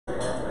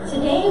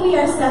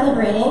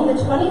celebrating the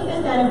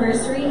 25th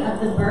anniversary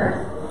of the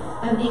birth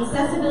of the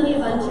Accessibility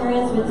of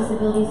Ontarians with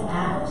Disabilities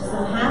Act.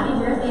 So happy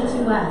birthday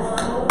to us.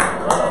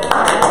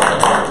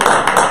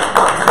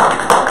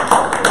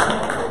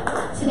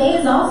 Today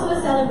is also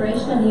a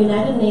celebration of the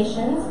United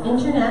Nations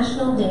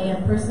International Day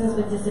of Persons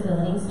with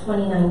Disabilities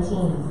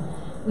 2019.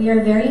 We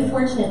are very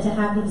fortunate to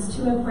have these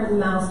two important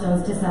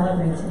milestones to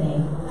celebrate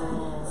today.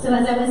 So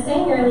as I was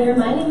saying earlier,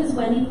 my name is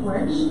Wendy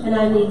Porch, and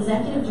I'm the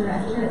Executive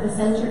Director at the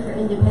Centre for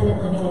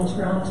Independent Living in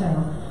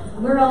Toronto.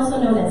 We're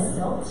also known as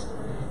SILT.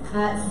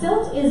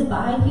 SILT is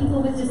by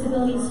people with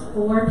disabilities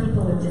for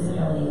people with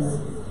disabilities.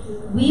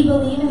 We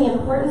believe in the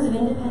importance of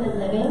independent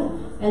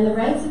living and the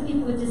rights of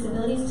people with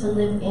disabilities to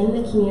live in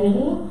the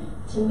community,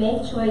 to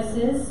make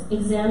choices,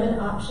 examine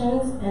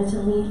options, and to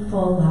lead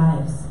full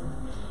lives.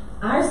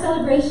 Our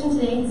celebration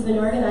today has been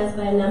organized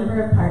by a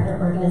number of partner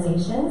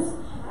organizations,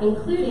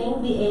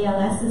 including the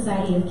ALS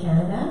Society of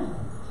Canada,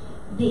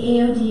 the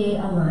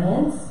AODA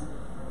Alliance,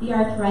 the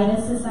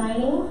Arthritis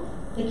Society,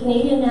 the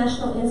Canadian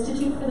National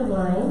Institute for the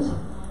Blind,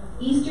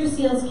 Easter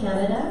Seals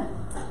Canada,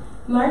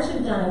 March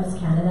of Dimes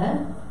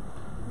Canada,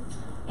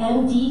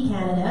 MD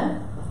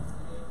Canada,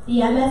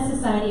 the MS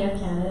Society of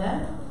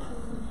Canada,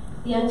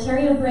 the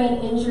Ontario Brain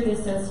Injury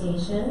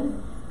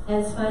Association,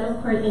 and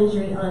Spinal Cord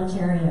Injury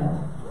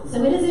Ontario.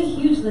 So it is a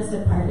huge list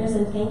of partners,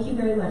 and thank you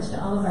very much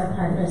to all of our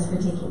partners for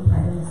taking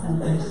part in the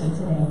celebration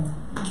today.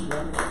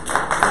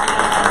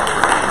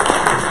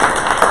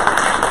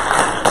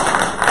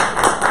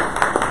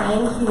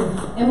 Thank you.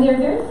 And we are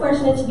very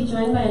fortunate to be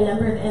joined by a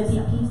number of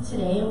MPPs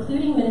today,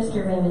 including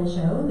Minister Raymond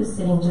Cho, who's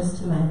sitting just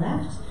to my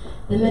left,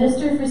 the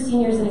Minister for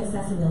Seniors and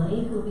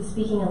Accessibility, who will be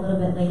speaking a little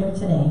bit later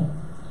today.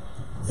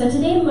 So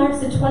today marks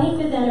the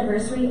 25th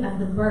anniversary of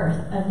the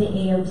birth of the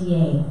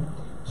AODA,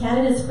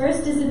 Canada's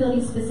first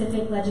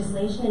disability-specific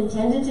legislation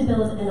intended to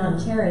build an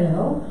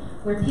Ontario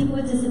where people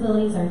with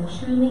disabilities are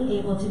truly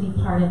able to be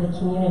part of the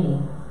community.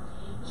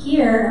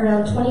 Here,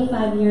 around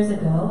 25 years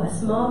ago, a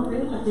small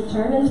group of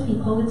determined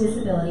people with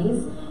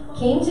disabilities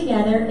came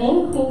together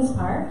in Queen's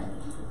Park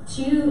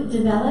to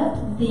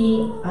develop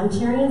the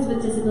Ontarians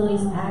with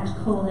Disabilities Act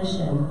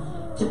Coalition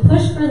to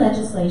push for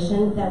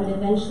legislation that would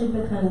eventually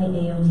become the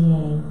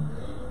AODA.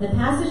 The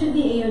passage of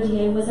the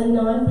AODA was a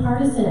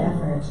non-partisan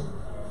effort,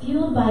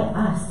 fueled by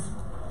us,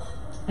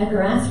 a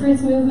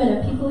grassroots movement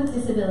of people with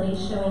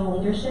disabilities showing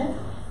leadership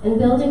and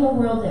building a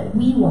world that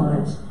we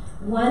want,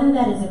 one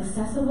that is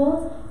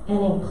accessible and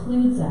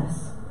includes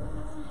us.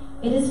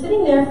 It is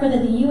fitting, therefore,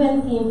 that the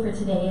UN theme for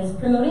today is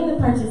promoting the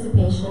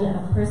participation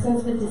of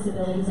persons with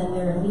disabilities and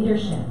their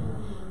leadership,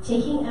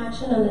 taking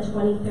action on the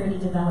 2030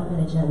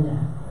 Development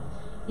Agenda.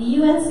 The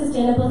UN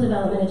Sustainable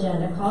Development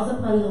Agenda calls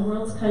upon the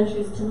world's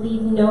countries to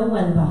leave no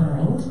one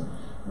behind,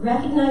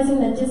 recognizing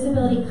that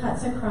disability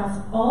cuts across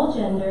all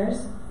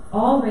genders,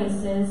 all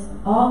races,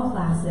 all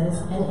classes,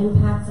 and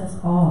impacts us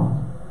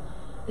all.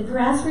 The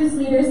grassroots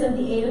leaders of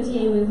the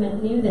AODA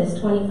movement knew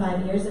this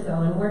 25 years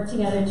ago and worked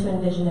together to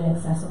envision an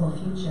accessible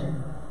future.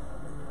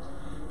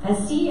 As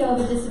CEO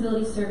of a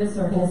disability service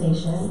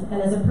organization,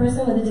 and as a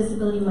person with a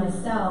disability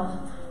myself,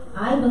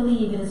 I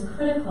believe it is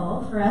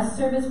critical for us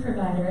service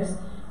providers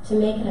to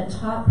make it a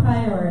top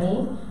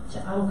priority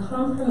to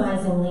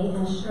uncompromisingly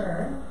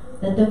ensure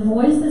that the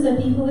voices of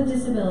people with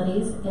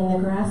disabilities in the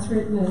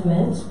grassroots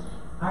movement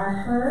are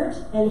heard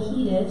and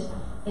heeded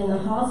in the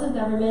halls of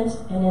government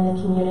and in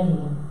the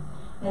community.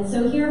 And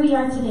so here we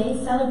are today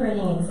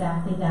celebrating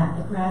exactly that,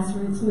 the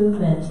grassroots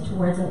movement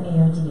towards an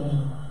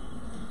AODA.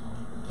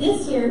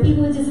 This year,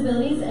 people with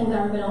disabilities and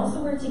government also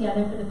worked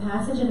together for the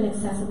passage of an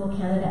Accessible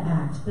Canada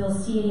Act, Bill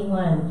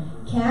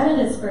C-81,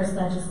 Canada's first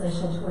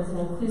legislation towards an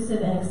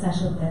inclusive and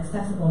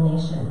accessible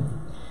nation.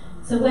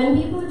 So when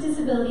people with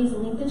disabilities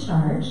lead the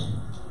charge,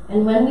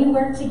 and when we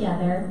work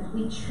together,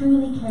 we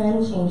truly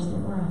can change the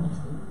world.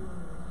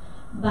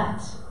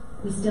 But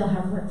we still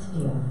have work to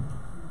do.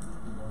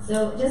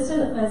 So just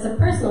as a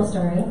personal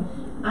story,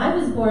 I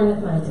was born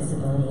with my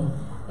disability.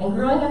 And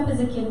growing up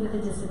as a kid with a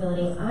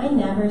disability, I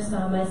never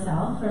saw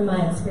myself or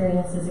my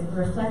experiences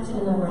reflected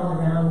in the world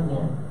around me.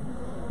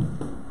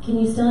 Can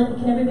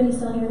everybody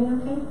still hear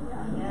me okay?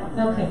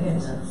 Yeah. Okay,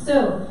 good.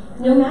 So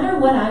no matter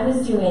what I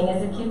was doing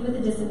as a kid with a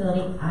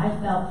disability, I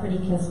felt pretty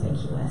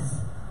conspicuous.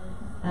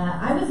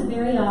 I was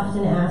very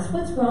often asked,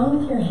 what's wrong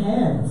with your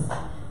hands?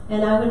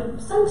 And I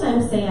would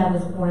sometimes say I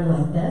was born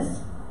like this.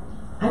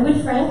 I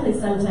would frankly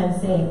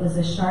sometimes say it was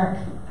a shark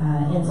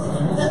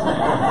incident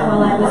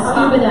while I was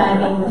scuba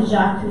diving with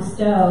Jacques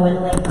Cousteau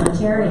in Lake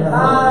Ontario.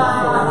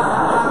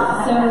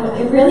 So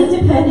it really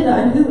depended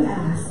on who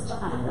asked.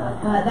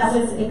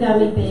 It got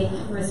me big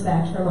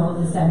respect from all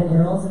the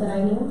 7-year-olds that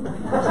I knew.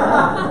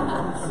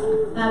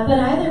 But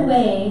either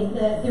way,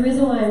 the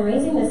reason why I'm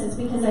raising this is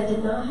because I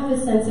did not have a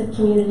sense of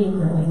community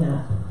growing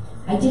up.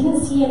 I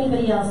didn't see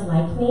anybody else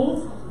like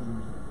me.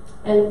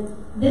 And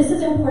this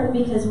is important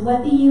because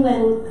what the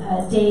UN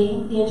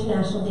Day, the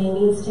International Day,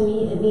 means to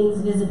me, it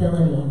means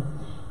visibility.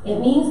 It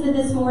means that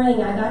this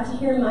morning I got to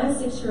hear my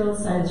 6-year-old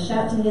son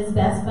shout to his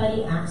best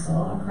buddy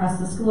Axel across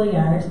the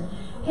schoolyard,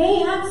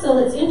 hey Axel,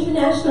 it's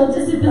International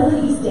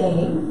Disabilities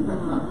Day.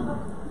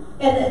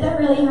 And that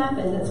really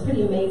happened. That's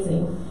pretty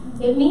amazing.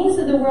 It means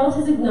that the world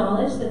has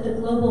acknowledged that the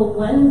global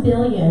 1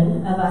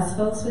 billion of us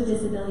folks with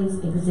disabilities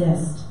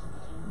exist.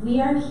 We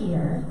are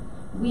here,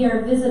 we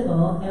are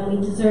visible, and we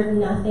deserve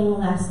nothing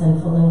less than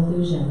full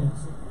inclusion.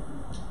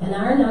 And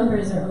our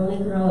numbers are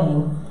only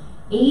growing.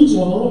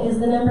 Aging is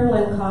the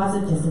 #1 cause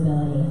of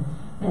disability.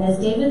 And as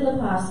David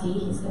Lepofsky,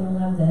 he's going to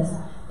love this,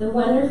 the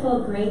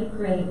wonderful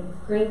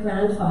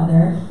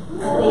great-great-great-grandfather of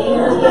the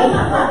AODA.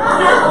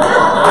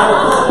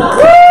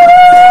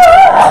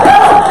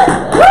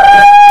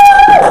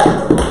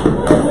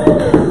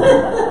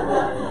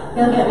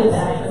 He'll get me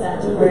back for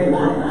that, don't worry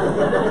about it.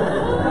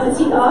 As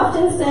he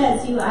often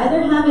says, you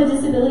either have a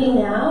disability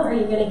now or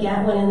you're going to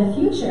get one in the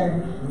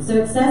future.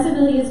 So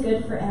accessibility is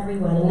good for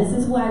everyone, and this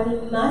is why we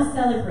must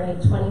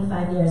celebrate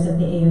 25 years of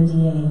the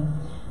AODA.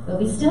 But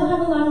we still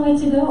have a long way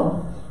to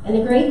go. And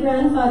the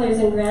great-grandfathers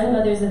and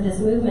grandmothers of this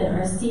movement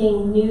are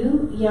seeing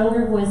new,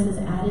 younger voices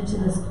added to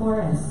this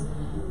chorus.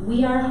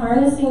 We are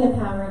harnessing the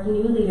power of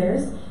new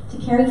leaders to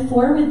carry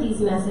forward these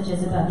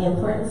messages about the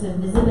importance of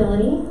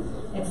visibility,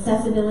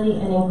 accessibility,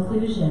 and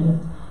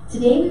inclusion.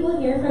 Today we will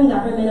hear from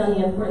government on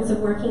the importance of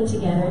working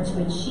together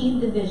to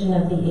achieve the vision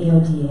of the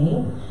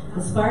AODA,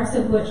 the sparks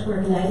of which were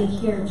ignited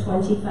here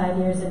 25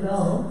 years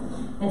ago.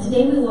 And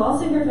today we will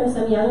also hear from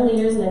some young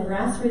leaders in the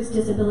grassroots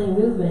disability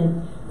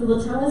movement who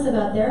will tell us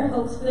about their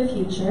hopes for the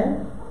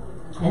future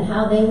and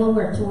how they will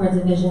work towards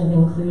a vision of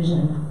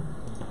inclusion.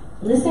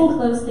 Listen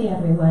closely,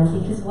 everyone,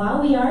 because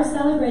while we are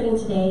celebrating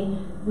today,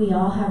 we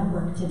all have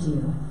work to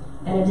do.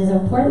 And it is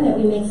important that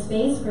we make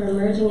space for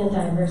emerging and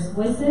diverse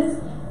voices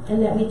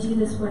and that we do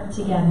this work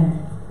together.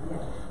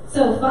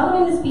 So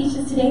following the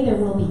speeches today, there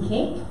will be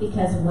cake,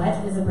 because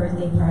what is a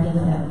birthday party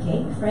without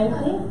cake,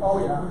 frankly? Oh,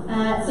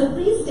 yeah. So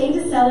please stay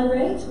to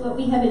celebrate what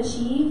we have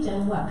achieved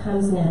and what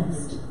comes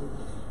next.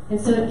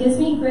 And so it gives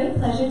me great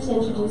pleasure to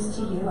introduce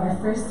to you our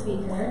first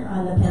speaker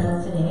on the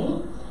panel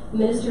today,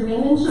 Minister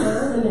Raymond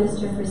Cho, the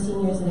Minister for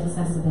Seniors and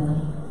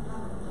Accessibility.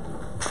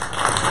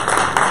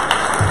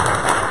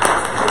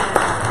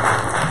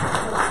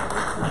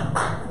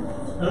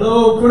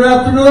 Hello, good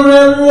afternoon,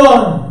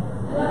 everyone.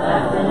 Good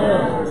afternoon.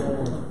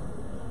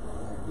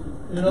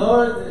 You know,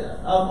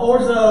 I'm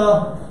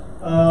also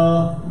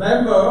a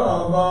member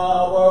of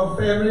our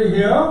family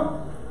here.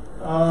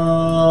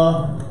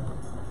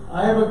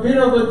 I have a bit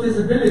of a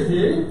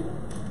disability.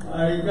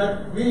 I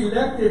got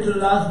re-elected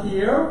last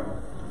year,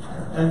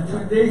 and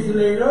 2 days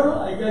later,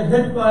 I got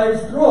hit by a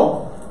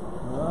stroke.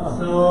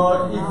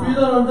 So if you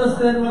don't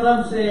understand what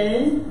I'm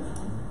saying,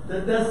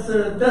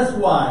 that's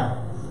why.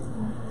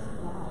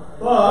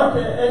 But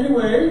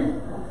anyway,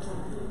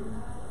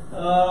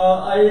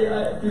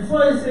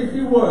 before I say a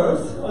few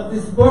words on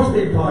this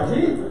birthday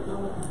party,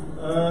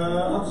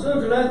 I'm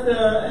so glad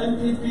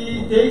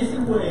MPP Daisy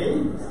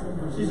Way,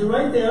 she's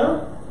right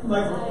there.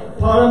 My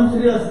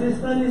parliamentary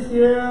assistant is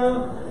here,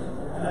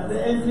 and the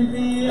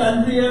MPP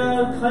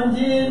Andrea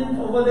Kanjin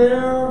over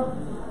there,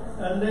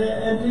 and the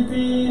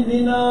MPP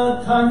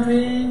Nina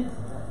Tangri.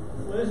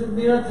 Where's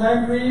Nina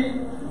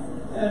Tangri?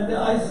 And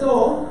I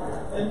saw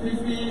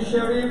MPP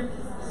Sheriff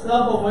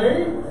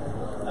Sabaway.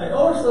 I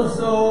also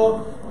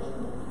saw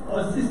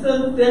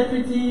Assistant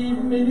Deputy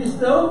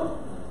Minister,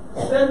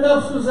 stand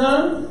up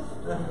Susan,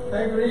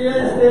 Tangria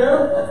is there,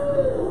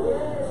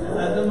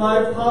 and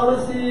my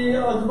policy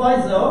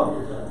advisor,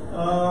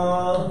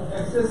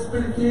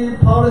 accessibility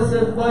policy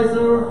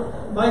advisor,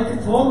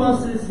 Mike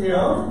Thomas is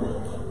here,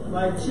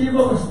 my chief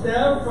of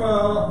staff,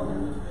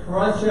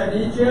 Russia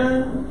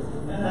region,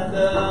 and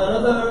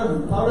another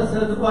policy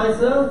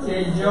advisor,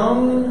 Jay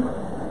Jung,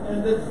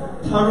 and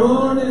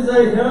Tarun is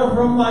here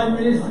from my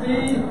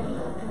ministry.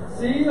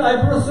 See,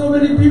 I brought so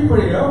many people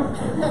here.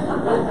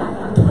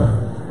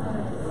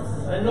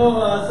 I know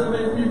so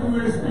many people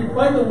will speak.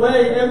 By the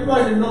way,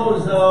 everybody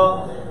knows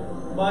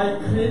my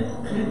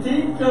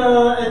critique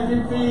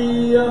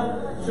MPP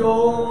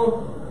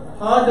Joe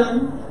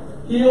Harden.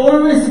 He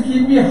always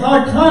gives me a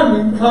hard time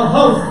in the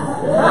house.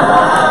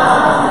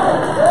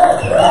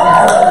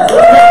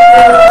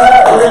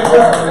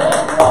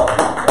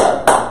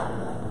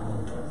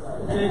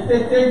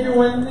 Thank you,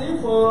 Wendy,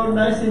 for a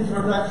nice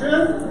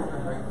introduction.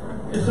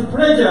 It's a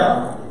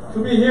pleasure to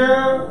be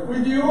here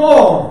with you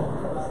all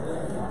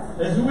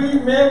as we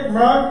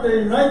mark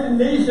the United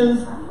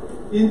Nations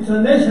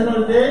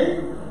International Day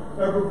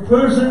of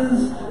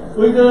Persons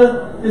with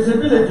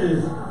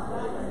Disabilities.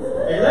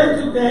 I'd like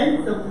to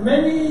thank the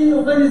many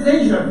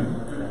organizations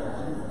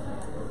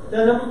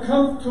that have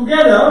come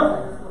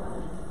together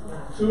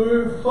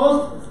to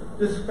host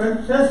this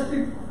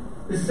fantastic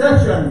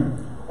reception.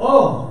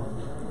 Oh,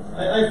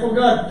 I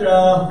forgot,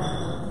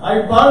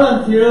 I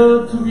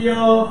volunteered to be a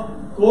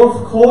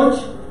golf coach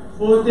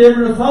for David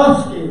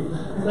Lepofsky.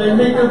 So I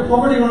make a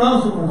public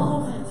announcement.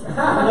 So I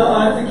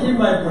have to keep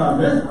my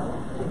promise.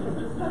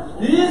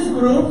 These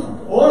groups,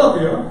 all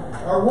of you,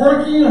 are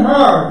working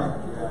hard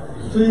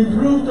to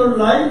improve the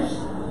lives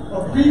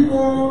of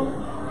people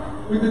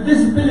with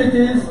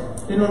disabilities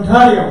in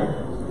Ontario.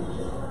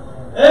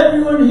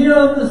 everyone here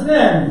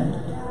understands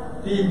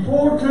the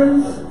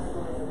importance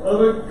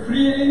of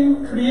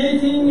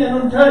creating an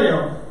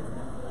Ontario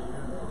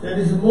that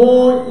is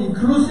more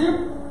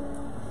inclusive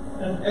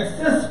and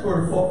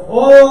accessible for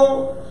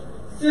all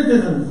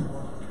citizens.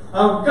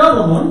 Our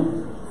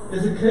government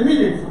is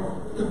committed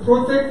to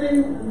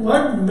protecting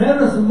what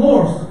matters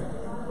most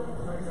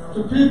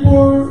to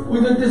people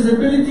with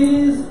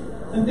disabilities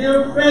and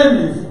their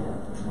families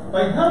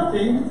by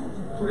helping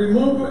to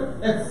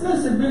remove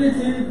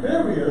accessibility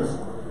barriers.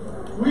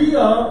 We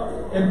are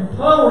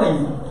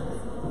empowering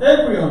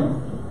everyone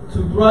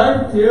to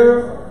drive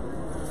their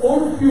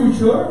own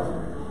future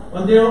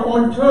on their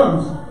own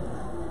terms.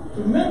 To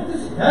make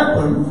this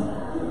happen,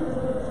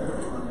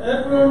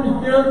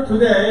 everyone here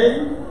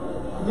today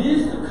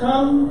needs to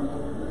come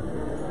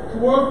to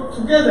work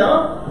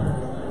together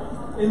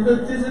in the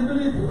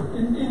disability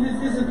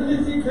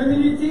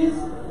communities,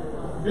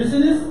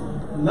 business,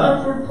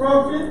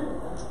 not-for-profit,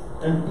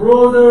 and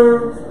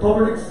broader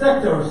public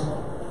sectors.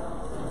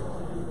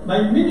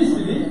 My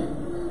ministry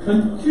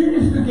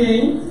continues to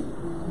gain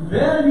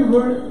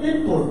valuable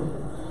input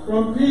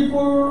from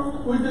people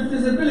with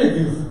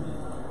disabilities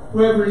who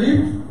have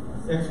lived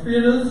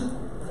experience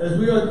as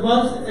we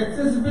advance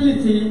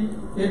accessibility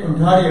in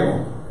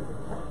Ontario.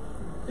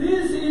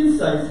 These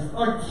insights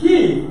are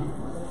key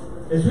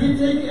as we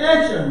take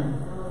action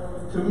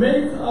to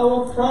make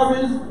our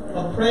province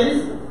a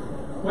place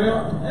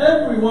where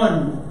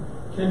everyone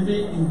can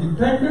be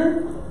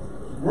independent,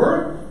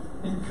 work,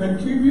 and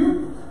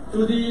contribute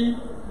to the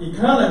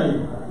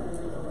economy.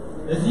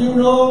 As you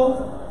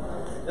know,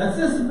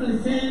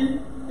 accessibility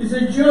is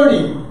a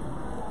journey,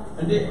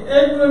 and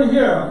everyone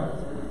here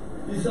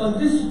is on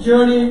this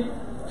journey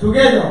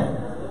together.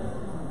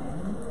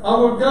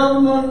 Our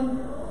government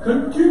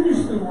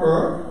continues to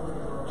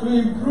work to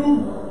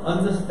improve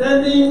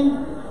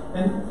understanding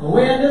and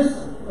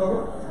awareness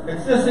of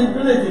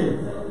accessibility,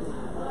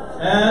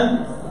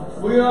 and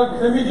we are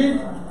committed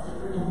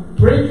to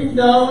breaking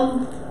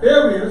down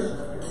barriers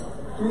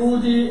through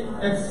the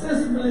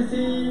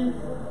Accessibility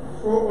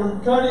for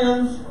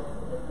Ontarians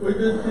with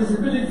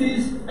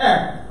Disabilities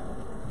Act.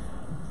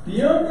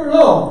 Beyond the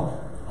law,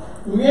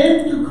 we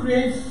aim to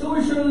create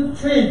social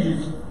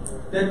changes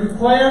that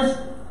requires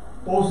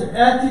both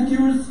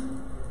attitudes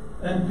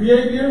and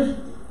behaviors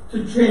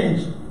to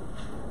change.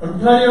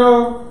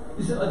 Ontario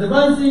is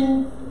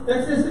advancing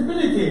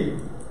accessibility,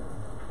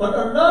 but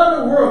a lot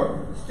of work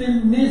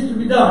still needs to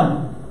be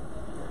done.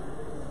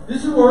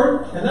 This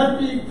work cannot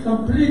be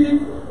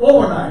completed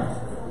overnight,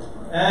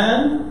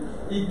 and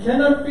it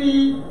cannot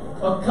be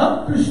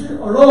accomplished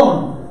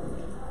alone.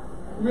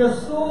 We are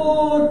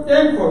so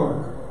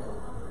thankful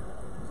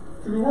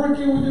to be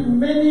working with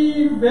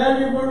many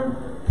valuable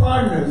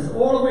partners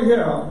all over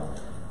here,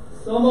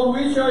 some of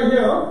which are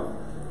here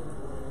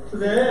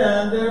today,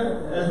 and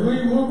as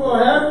we move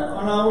ahead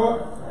on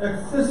our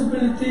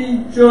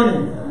accessibility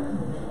journey.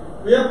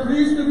 We are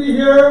pleased to be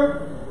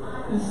here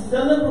in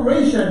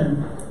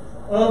celebration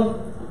of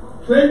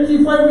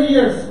 25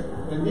 years,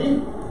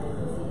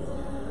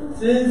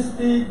 since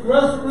the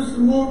grassroots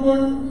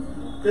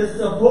movement that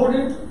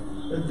supported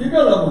the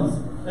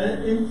development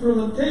and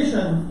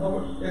implementation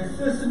of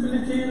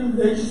accessibility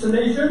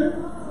legislation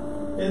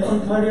in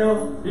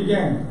Ontario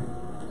began.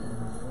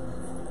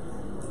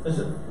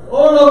 As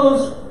all of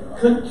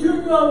us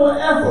continue our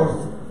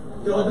efforts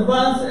to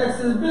advance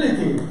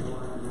accessibility,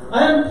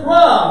 I am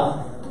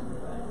proud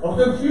of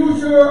the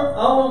future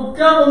our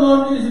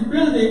government is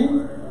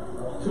building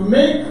to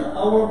make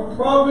our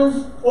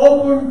province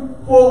open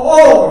for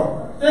all.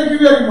 Thank you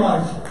very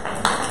much.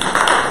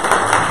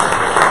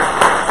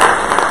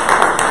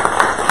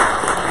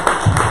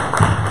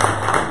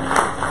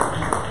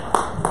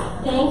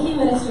 Thank you,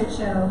 Minister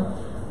Cho.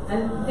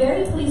 I'm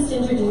very pleased to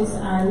introduce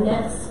our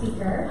next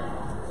speaker,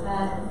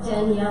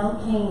 Danielle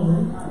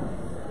Kane.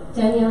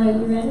 Danielle, are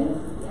you ready?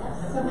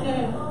 Yes.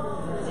 Okay.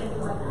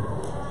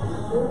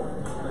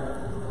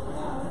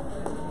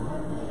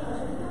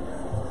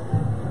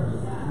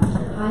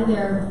 Hi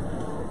there.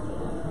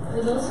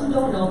 For those who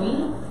don't know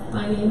me,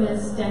 my name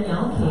is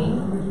Danielle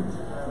Kane,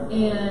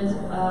 and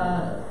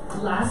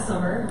last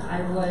summer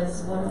I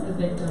was one of the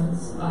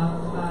victims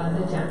of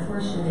the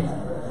Danforth shooting.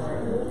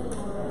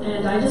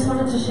 And I just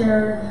wanted to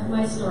share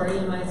my story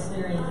and my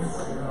experience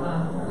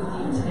with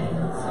you today.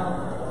 So,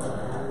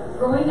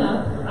 growing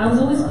up, I was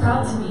always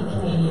proud to be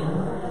Canadian.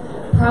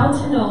 Proud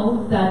to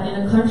know that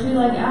in a country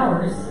like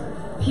ours,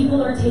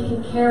 people are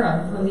taken care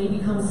of when they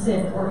become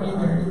sick or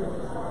injured.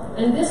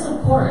 And this,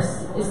 of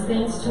course, is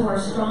thanks to our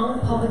strong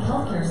public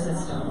healthcare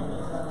system.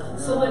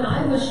 So when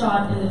I was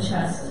shot in the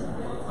chest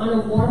on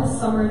a warm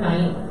summer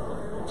night,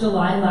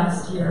 July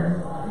last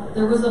year,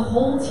 there was a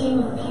whole team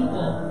of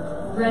people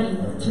ready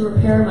to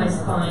repair my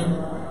spine,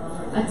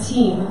 a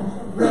team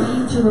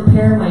ready to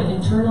repair my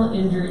internal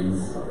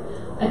injuries,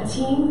 a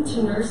team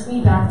to nurse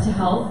me back to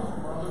health,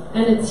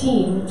 and a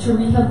team to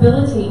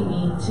rehabilitate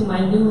me to my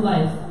new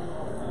life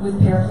with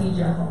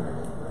paraplegia.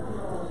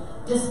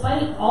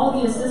 Despite all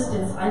the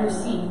assistance I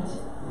received,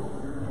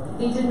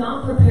 they did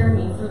not prepare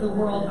me for the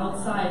world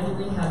outside the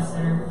rehab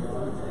center,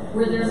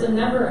 where there's a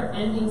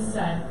never-ending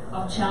set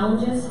of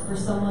challenges for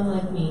someone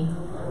like me.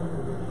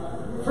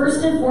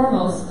 First and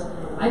foremost,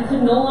 I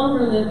could no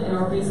longer live in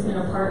our basement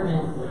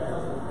apartment.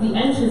 The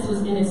entrance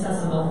was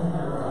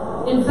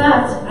inaccessible. In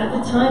fact, at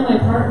the time my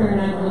partner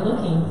and I were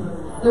looking,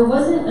 there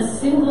wasn't a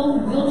single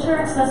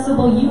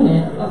wheelchair-accessible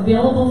unit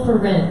available for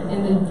rent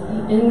in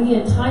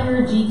the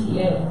entire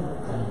GTA.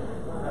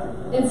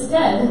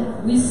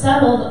 Instead, we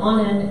settled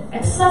on an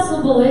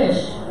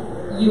accessible-ish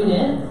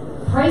unit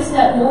priced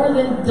at more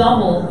than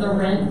double the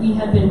rent we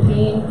had been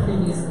paying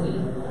previously.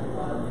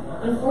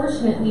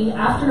 Unfortunately,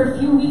 after a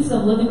few weeks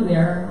of living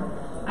there,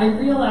 I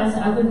realized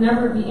I would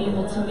never be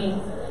able to make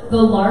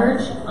the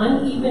large,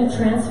 uneven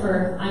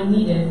transfer I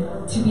needed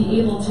to be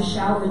able to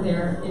shower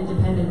there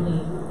independently.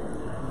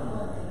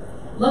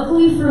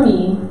 Luckily for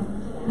me,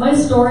 my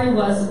story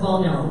was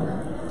well known,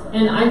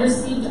 and I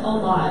received a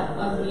lot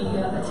of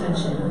media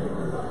attention.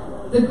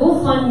 The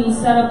GoFundMe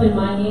set up in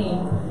my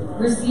name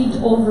received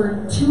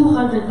over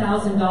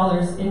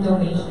 $200,000 in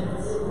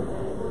donations.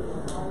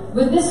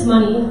 With this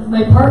money,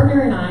 my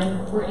partner and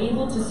I were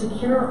able to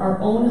secure our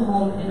own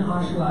home in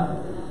Oshawa,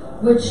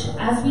 which,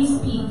 as we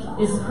speak,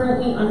 is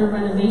currently under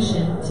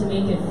renovation to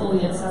make it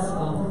fully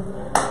accessible.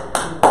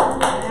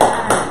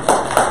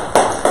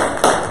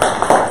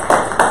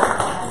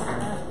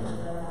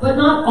 But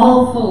not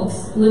all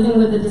folks living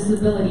with a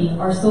disability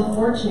are so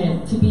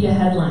fortunate to be a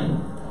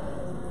headline.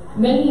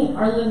 Many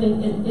are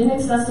living in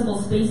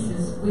inaccessible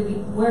spaces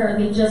where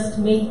they just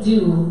make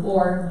do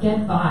or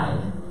get by.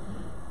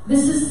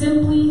 This is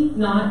simply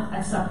not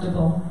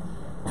acceptable.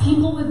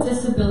 People with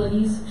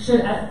disabilities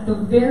should at the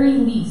very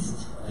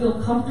least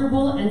feel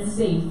comfortable and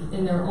safe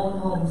in their own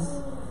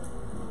homes.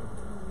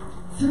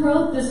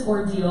 Throughout this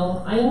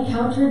ordeal, I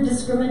encountered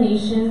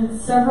discrimination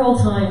several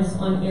times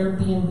on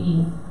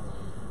Airbnb.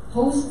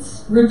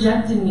 Hosts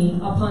rejected me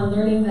upon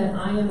learning that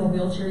I am a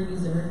wheelchair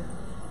user,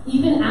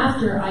 even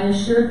after I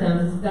assured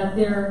them that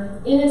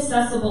their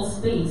inaccessible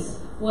space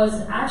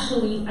was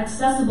actually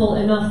accessible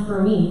enough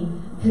for me,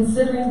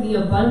 considering the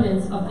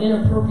abundance of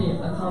inappropriate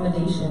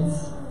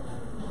accommodations.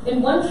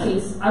 In one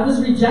case, I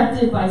was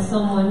rejected by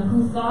someone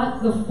who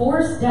thought the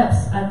 4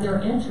 steps at their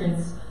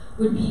entrance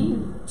would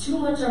be too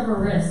much of a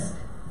risk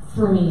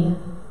for me,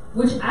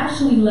 which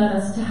actually led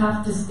us to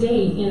have to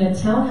stay in a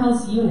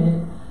townhouse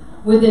unit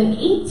with an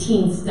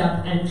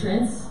 18-step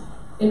entrance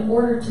in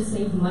order to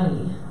save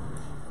money.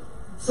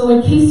 So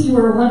in case you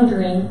were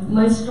wondering,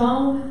 my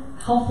strong,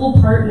 helpful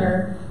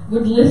partner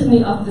would lift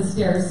me up the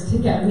stairs to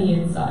get me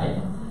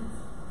inside.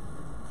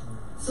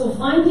 So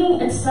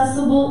finding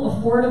accessible,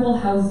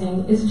 affordable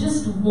housing is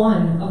just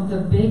one of the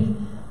big,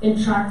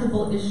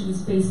 intractable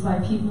issues faced by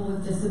people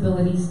with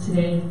disabilities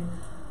today.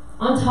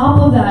 On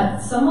top of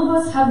that, some of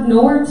us have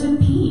nowhere to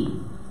pee.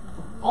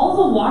 All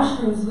the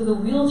washrooms with a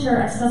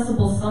wheelchair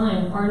accessible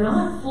sign are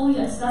not fully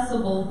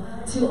accessible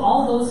to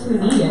all those who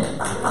need it.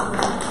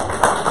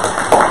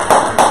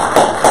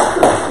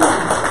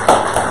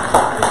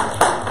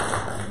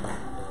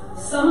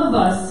 Some of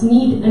us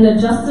need an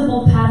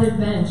adjustable padded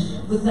bench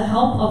with the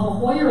help of a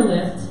Hoyer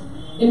lift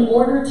in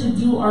order to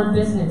do our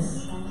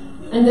business.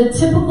 And the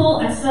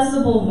typical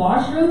accessible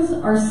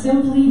washrooms are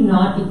simply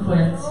not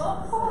equipped.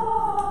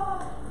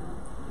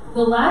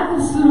 The lack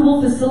of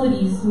suitable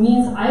facilities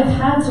means I've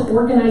had to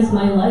organize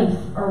my life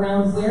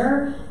around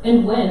where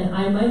and when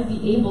I might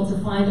be able to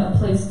find a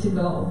place to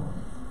go.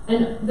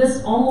 And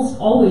this almost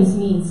always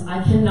means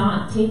I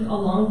cannot take a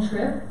long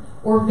trip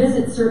or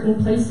visit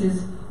certain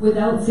places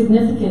without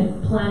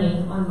significant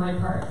planning on my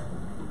part.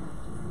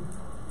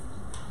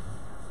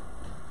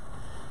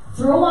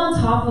 Throw on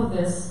top of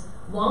this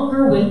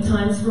longer wait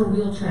times for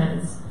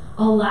wheel-trans,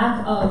 a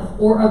lack of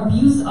or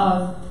abuse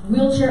of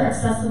wheelchair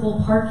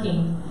accessible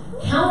parking,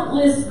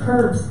 countless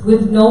curbs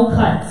with no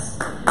cuts,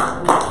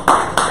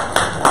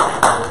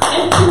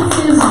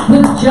 entrances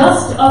with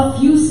just a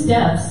few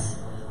steps,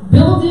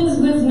 buildings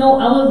with no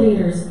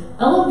elevators,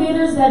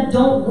 elevators that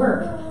don't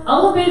work,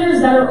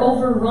 elevators that are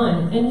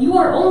overrun, and you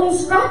are only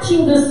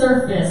scratching the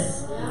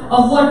surface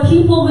of what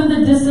people with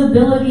a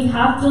disability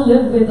have to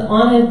live with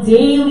on a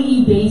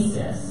daily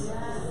basis.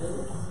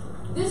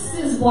 This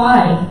is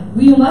why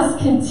we must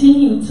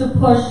continue to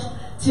push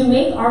to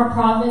make our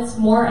province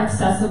more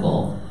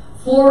accessible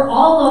for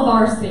all of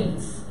our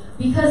sakes,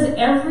 because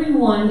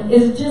everyone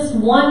is just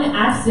one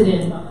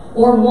accident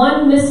or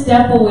one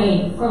misstep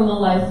away from a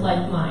life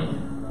like mine.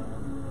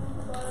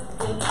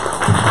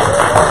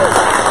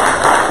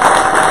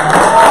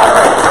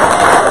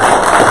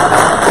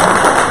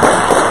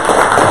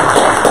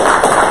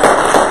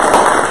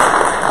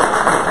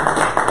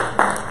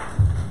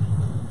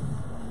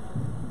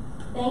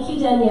 Thank you,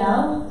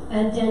 Danielle.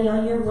 And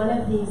Danielle, you're one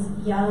of these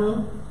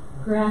young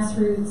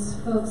grassroots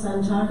folks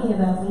I'm talking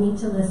about. We need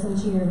to listen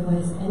to your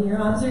voice, and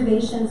your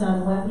observations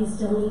on what we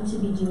still need to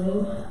be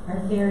doing are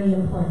very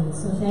important.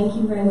 So thank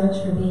you very much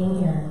for being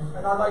here.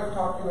 And I'd like to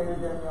talk to you later,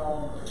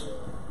 Danielle.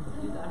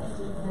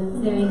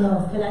 And there you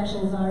go,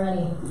 connections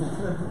already.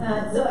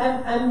 So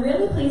I'm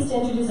really pleased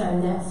to introduce our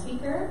next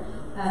speaker.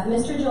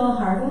 Mr. Joel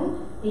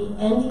Harden, the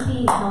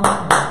NDP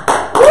councillor.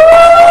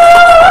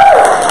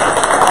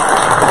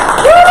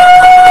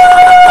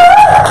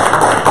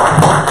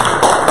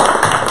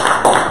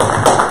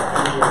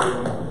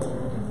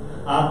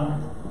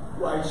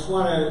 Well, I just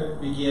want to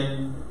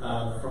begin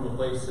from a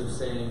place of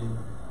saying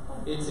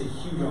it's a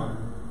huge honor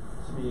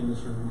to be in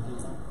this room with you.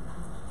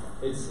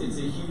 It's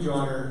a huge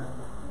honor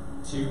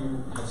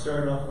to have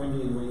started off,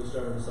 Wendy, and the way you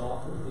started us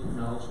off with the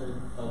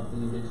acknowledgement of the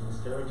Indigenous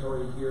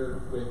territory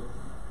here, with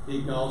the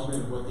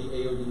acknowledgement of what the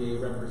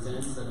AODA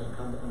represents that I've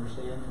come to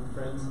understand from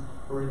friends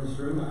who are in this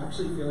room. I'm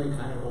actually feeling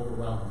kind of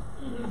overwhelmed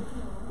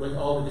with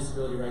all the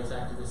disability rights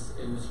activists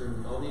in this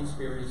room, all the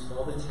experience,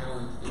 all the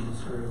talent in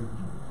this room.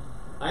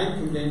 I am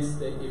convinced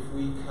that if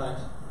we cut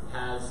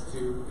paths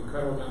to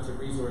incredible amounts of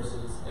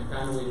resources and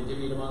found a way to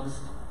divvy it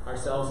amongst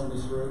ourselves in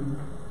this room,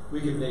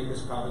 we could make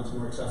this province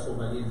more accessible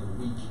by the end of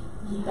the week.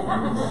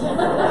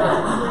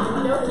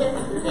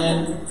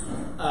 And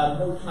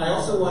I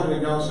also want to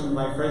acknowledge some of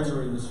my friends who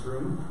are in this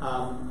room.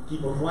 Guy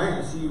Bourgoin,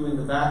 I see you in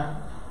the back.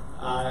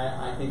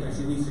 I think I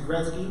see Lisa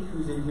Gretzky,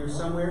 who's in here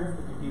somewhere.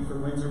 It could be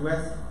from Windsor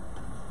West.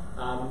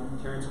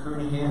 Terrence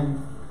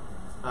Kernahan.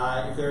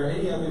 If there are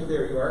any others,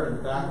 there you are in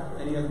the back.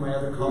 Any of my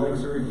other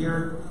colleagues who are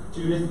here.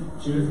 Judith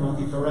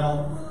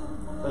Monty-Farrell,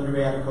 Thunder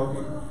Bay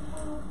Anacopic.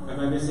 Am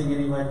I missing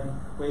anyone?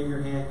 Wave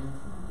your hand.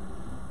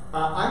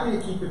 I'm going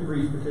to keep it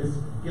brief because,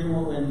 given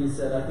what Wendy has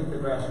said, I think the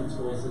grassroots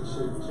voices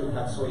should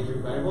have sway here.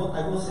 But I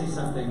will say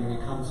something, and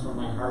it comes from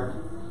my heart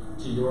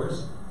to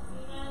yours.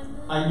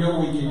 I know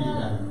we can do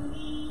better.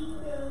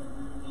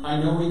 I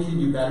know we can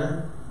do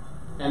better.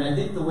 And I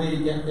think the way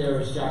to get there,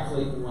 as Jack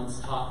Layton once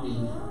taught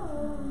me,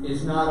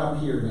 is not up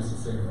here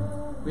necessarily.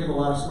 We have a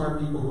lot of smart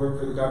people who work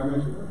for the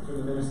government, who work for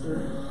the minister,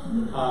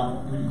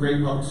 who do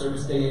great public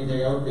service day in,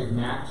 day out. They've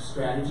mapped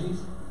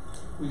strategies.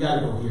 We got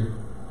to go here.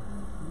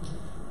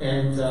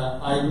 And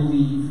I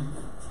believe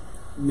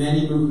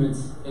many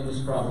movements in this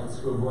province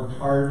who have worked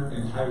hard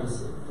and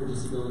tirelessly for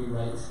disability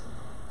rights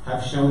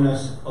have shown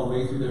us a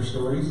way through their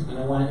stories. And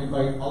I want to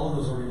invite all of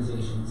those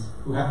organizations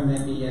who haven't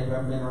met me yet, who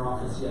haven't been in our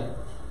office yet.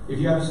 If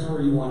you have a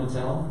story you want to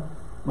tell,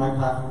 my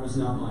platform is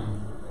not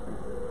mine.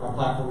 Our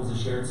platform is a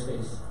shared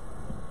space.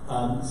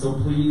 So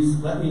please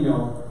let me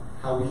know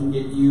how we can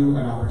get you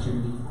an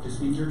opportunity to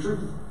speak your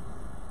truth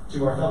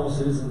to our fellow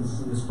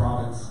citizens in this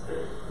province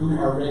who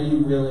are ready,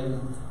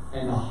 willing,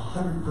 and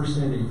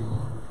 100%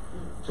 able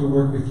to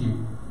work with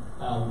you.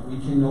 We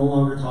can no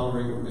longer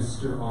tolerate what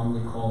Mr.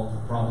 Onley called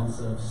the province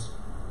of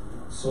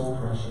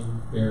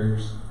soul-crushing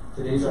barriers.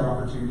 Today's our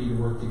opportunity to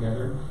work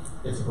together.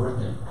 It's a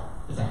birthday.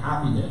 It's a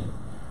happy day.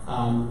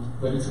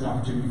 But it's an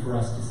opportunity for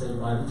us to say,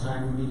 by the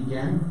time we meet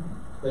again,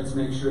 let's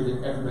make sure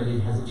that everybody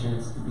has a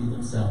chance to be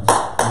themselves.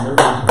 And they're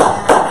ready.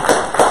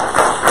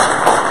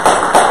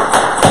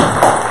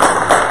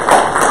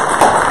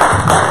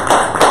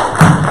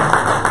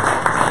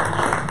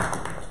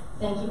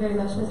 Thank you very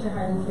much, Mr.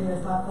 Harden, for your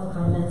thoughtful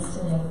comments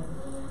today.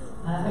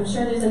 I'm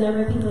sure there's a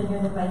number of people in here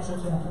that might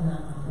take you up on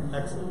that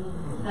offer. Excellent.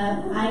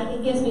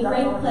 It gives me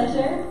great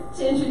pleasure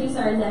to introduce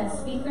our next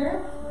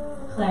speaker,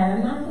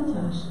 Clara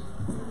McIntosh.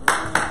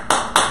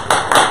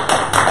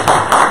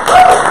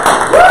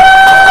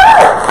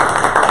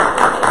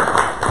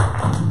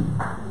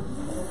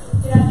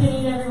 Good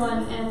afternoon,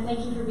 everyone, and thank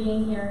you for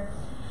being here.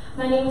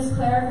 My name is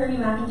Clara Kirby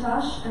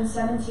McIntosh. I'm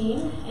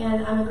 17,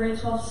 and I'm a grade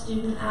 12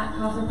 student at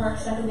Coffin Park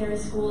Secondary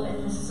School in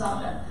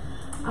Mississauga.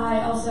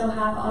 I also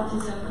have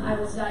autism. I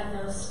was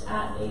diagnosed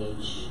at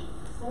age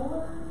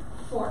 4,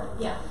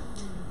 yeah.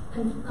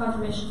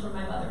 Confirmation from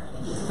my mother.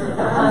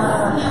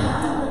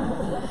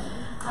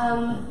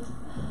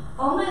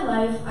 All my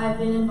life, I've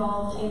been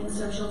involved in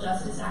social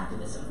justice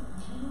activism.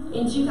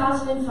 In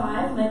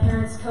 2005, my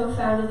parents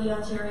co-founded the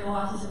Ontario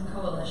Autism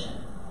Coalition.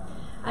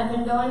 I've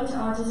been going to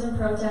autism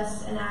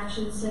protests and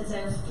actions since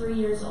I was 3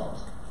 years old.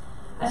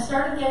 I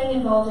started getting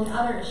involved in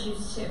other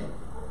issues too.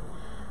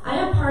 I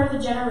am part of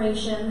a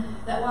generation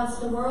that wants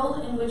the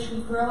world in which we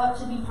grow up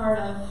to be part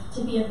of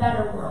to be a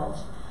better world,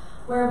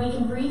 where we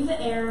can breathe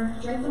the air,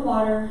 drink the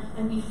water,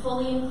 and be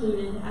fully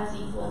included as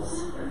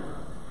equals.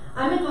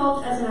 I'm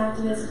involved as an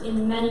activist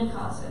in many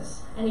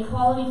causes, and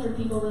equality for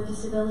people with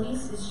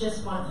disabilities is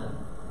just one of them.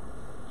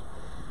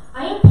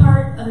 I am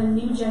part of a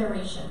new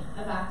generation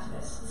of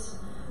activists.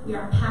 We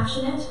are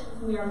passionate,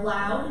 we are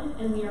loud,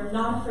 and we are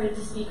not afraid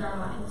to speak our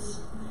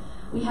minds.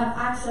 We have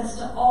access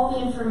to all the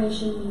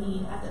information we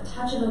need at the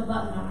touch of a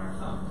button on our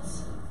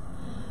phones.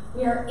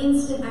 We are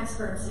instant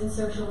experts in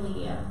social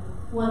media,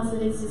 ones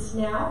that exist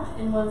now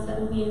and ones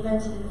that will be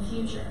invented in the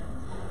future.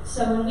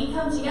 So when we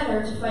come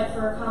together to fight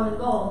for a common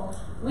goal,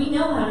 we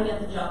know how to get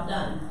the job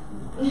done.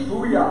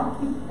 Booyah!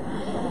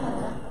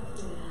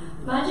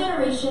 My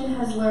generation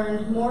has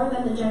learned more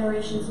than the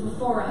generations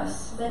before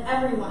us that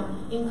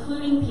everyone,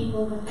 including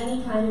people with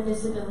any kind of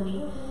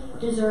disability,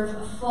 deserve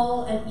a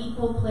full and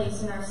equal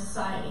place in our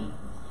society.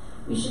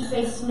 We should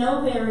face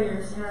no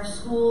barriers in our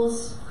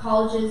schools,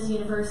 colleges,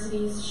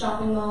 universities,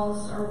 shopping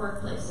malls, or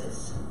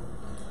workplaces.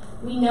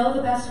 We know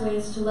the best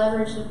ways to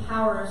leverage the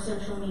power of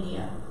social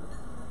media.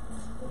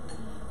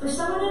 For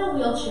someone in a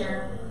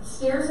wheelchair,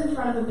 stairs in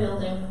front of a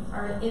building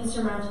are an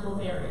insurmountable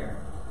barrier.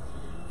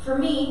 For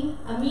me,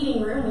 a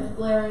meeting room with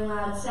blaring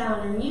loud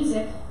sound or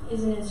music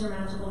is an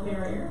insurmountable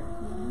barrier.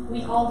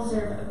 We all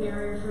deserve a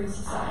barrier-free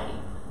society.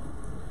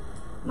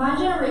 My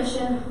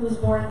generation was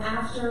born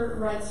after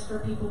rights for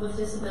people with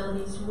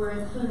disabilities were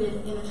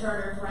included in the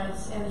Charter of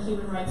Rights and the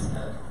Human Rights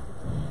Code.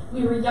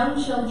 We were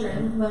young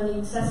children when the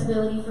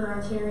Accessibility for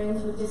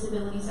Ontarians with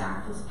Disabilities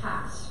Act was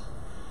passed.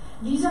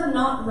 These are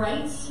not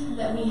rights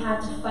that we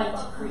had to fight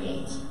to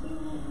create.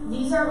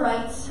 These are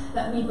rights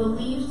that we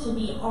believe to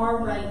be our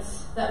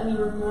rights that we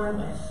were born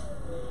with.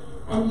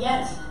 And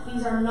yet,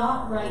 these are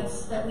not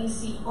rights that we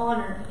see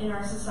honored in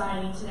our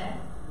society today.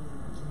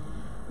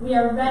 We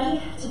are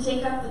ready to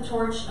take up the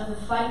torch of the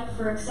fight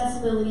for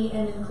accessibility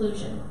and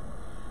inclusion.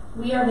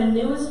 We are the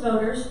newest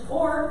voters,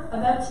 or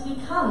about to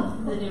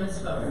become the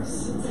newest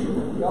voters.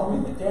 Y'all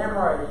be damn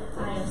right.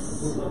 I am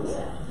so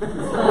sad.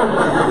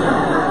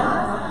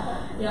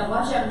 Yeah,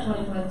 watch out in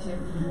 2022.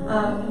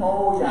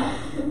 Oh, yeah.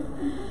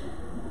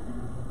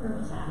 Where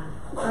was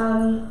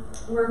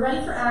that? We're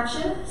ready for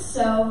action,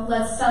 so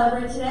let's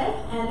celebrate today,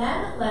 and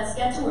then let's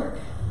get to work.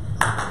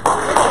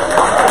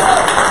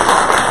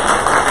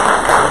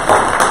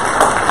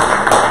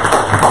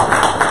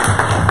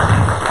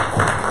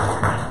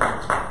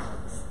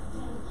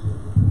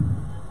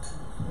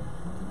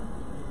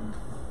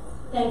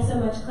 Thanks so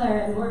much,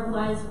 Clara, and more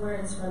wise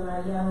words from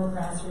our young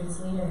grassroots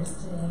leaders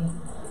today.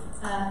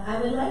 I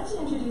would like to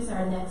introduce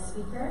our next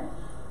speaker,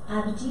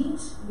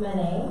 Abhijit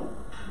Mane,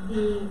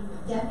 the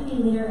Deputy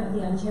Leader of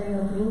the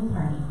Ontario Green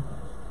Party.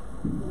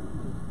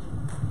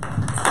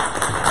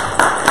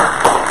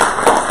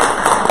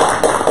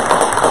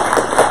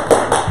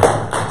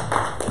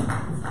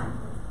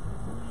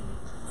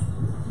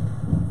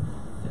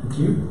 Thank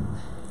you.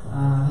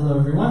 Hello,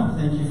 everyone.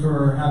 Thank you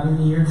for having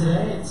me here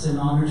today. It's an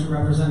honor to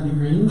represent the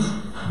Greens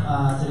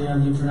today on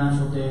the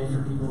International Day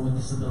for People with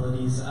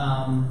Disabilities.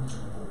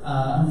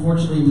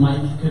 Unfortunately,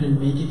 Mike couldn't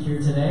make it here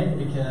today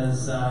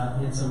because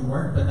he had some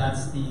work, but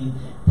that's the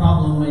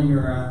problem when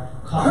you're a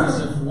caucus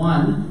of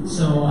one.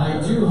 So I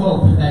do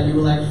hope that you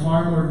elect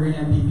far more Green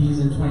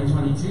MPPs in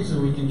 2022 so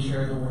we can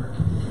share the work.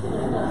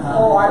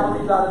 I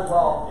believe that as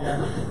well.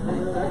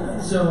 Yeah.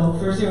 So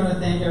firstly, I want to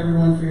thank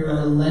everyone for your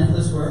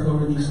relentless work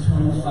over these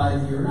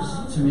 25 years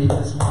to make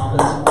this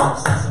province more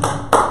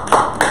accessible.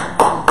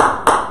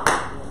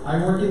 I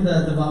work in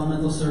the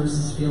developmental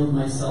services field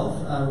myself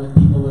with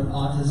people with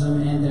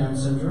autism and Down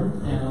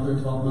syndrome and other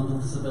developmental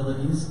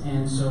disabilities,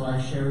 and so I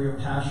share your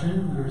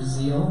passion, your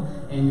zeal,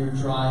 and your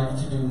drive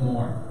to do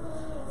more.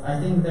 I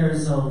think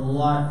there's a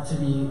lot to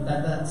be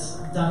that's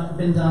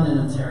been done in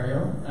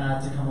Ontario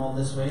to come all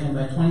this way, and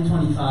by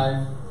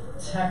 2025,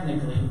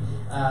 technically,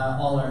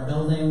 all our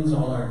buildings,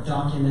 all our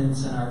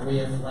documents, and our way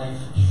of life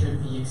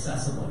should be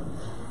accessible.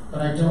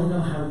 But I don't know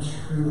how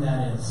true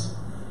that is.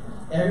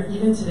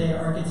 Even today,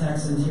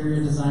 architects,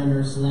 interior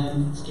designers,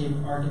 landscape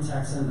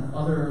architects, and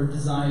other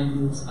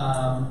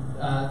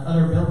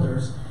other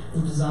builders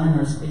who design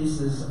our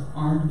spaces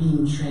aren't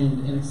being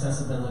trained in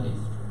accessibility.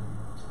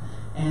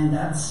 And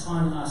that's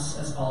on us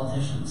as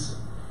politicians.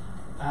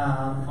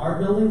 Our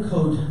building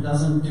code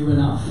doesn't do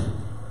enough.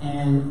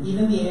 And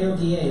even the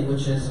AODA,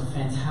 which is a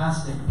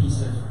fantastic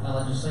piece of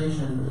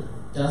legislation,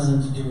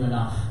 doesn't do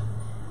enough.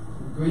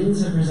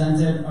 Greens have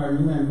presented our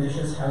new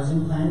ambitious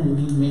housing plan, and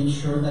we've made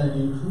sure that it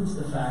includes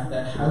the fact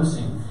that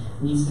housing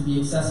needs to be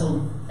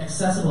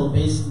accessible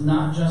based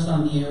not just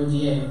on the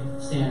AODA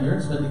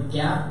standards, but the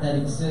gap that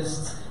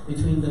exists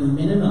between the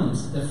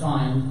minimums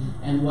defined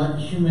and what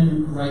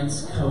Human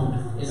Rights Code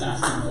is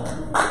asking for.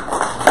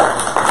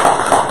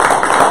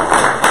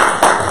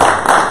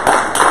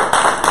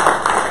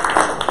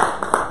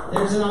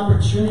 There's an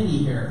opportunity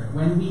here.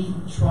 When we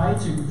try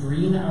to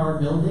green our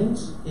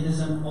buildings, it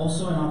is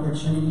also an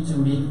opportunity to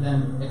make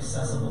them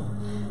accessible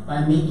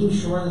by making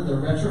sure that the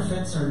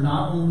retrofits are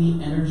not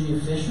only energy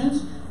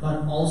efficient,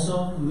 but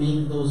also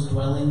make those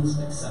dwellings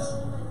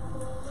accessible.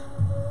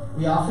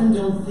 We often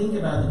don't think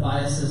about the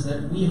biases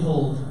that we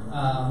hold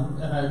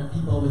about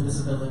people with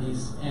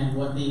disabilities and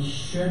what they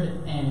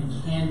should and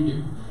can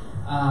do.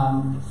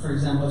 For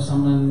example, if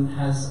someone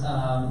has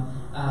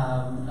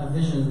a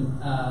vision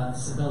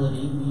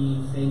disability,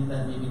 we think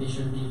that maybe they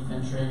shouldn't be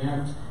venturing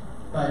out.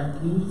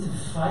 But we need to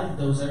fight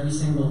those every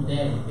single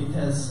day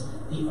because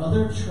the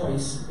other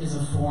choice is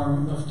a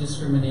form of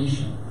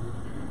discrimination.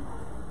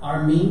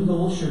 Our main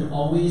goal should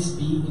always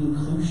be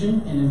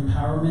inclusion and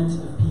empowerment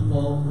of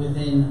people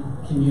within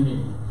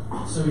community.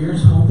 So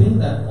here's hoping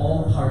that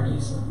all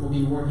parties will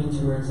be working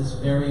towards this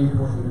very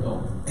important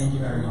goal. Thank you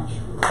very much.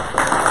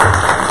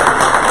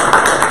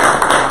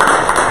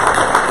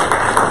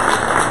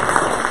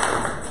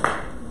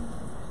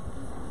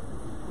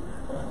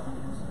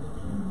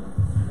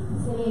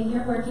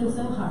 You're working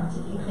so hard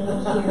today.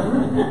 Thank you.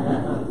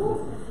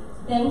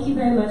 Thank you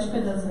very much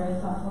for those very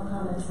thoughtful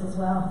comments as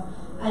well.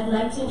 I'd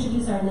like to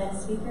introduce our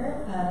next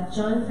speaker,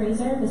 John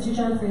Fraser, Mr.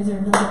 John Fraser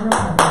of the Liberal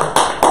Party.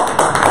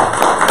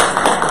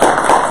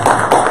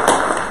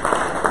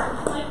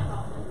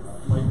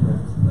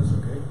 That's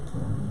okay.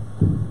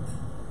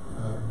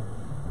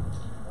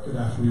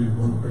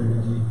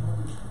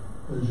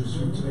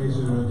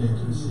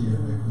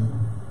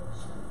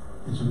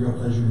 It's a real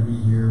pleasure to be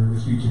here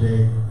with you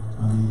today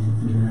on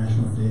the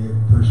International Day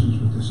of Persons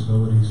with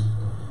Disabilities.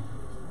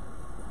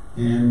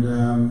 And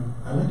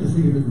I like to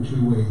think of it in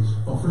two ways.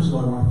 Well, first of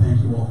all, I want to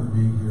thank you all for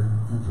being here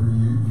and for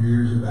your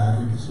years of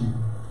advocacy.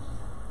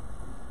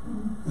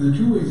 And the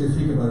two ways I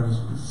think about it is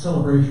it's a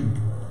celebration.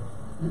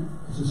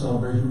 It's a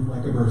celebration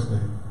like a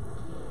birthday.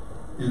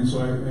 And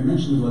so I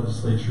mentioned the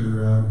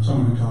legislature,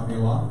 someone who taught me a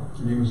lot.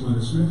 Her name was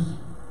Linda Smith.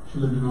 She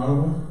lived in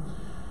Ottawa.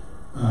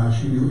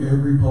 She knew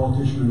every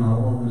politician in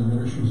Ottawa when I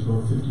met her. She was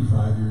about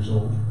 55 years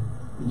old.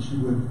 And she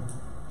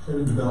had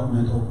a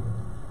developmental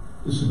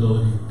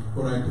disability,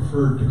 what I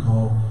preferred to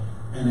call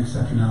an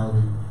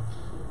exceptionality.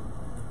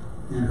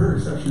 And her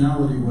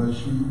exceptionality was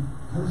she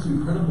had this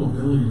incredible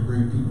ability to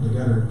bring people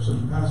together. So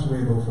she passed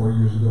away about 4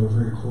 years ago,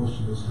 very close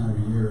to this time of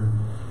year.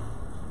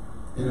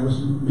 And I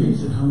was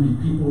amazed at how many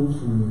people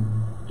from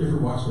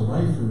different walks of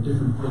life and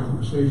different political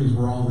persuasions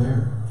were all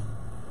there.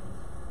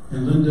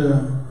 And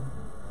Linda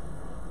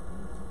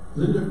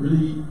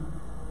really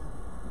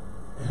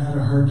had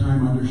a hard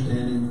time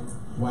understanding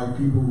why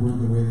people were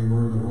the way they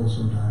were in the world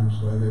sometimes,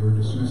 why they were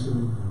dismissive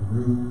or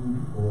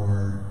rude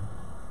or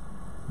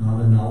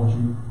not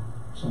acknowledging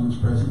someone's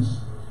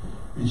presence.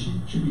 And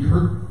she'd be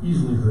hurt,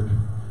 easily hurt,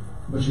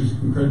 but she was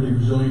incredibly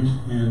resilient,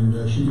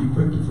 and she'd be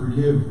quick to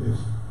forgive if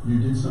you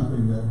did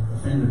something that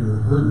offended her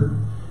or hurt her.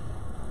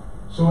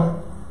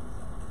 So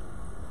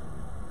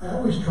I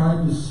always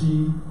tried to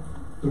see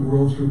the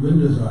world through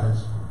Linda's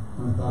eyes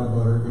when I thought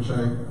about her, which I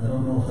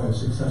don't know if I've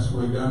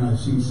successfully done. I've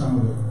seen some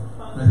of it.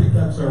 And I think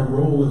that's our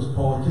role as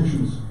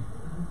politicians,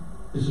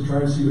 is to try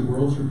to see the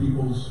world through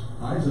people's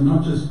eyes, and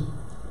not just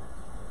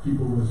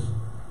people with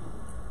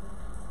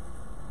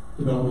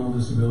developmental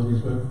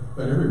disabilities, but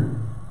everyone.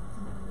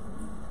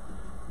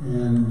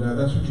 And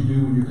that's what you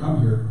do when you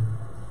come here,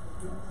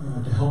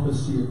 to help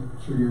us see it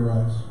through your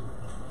eyes.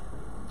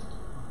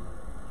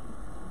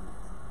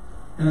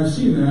 And I've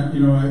seen that,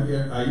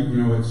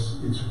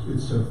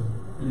 it's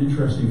an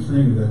interesting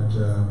thing that,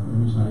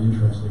 it's not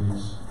interesting,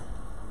 it's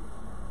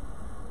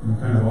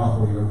kind of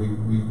awful.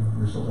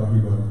 We're still talking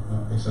about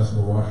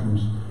accessible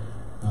washrooms,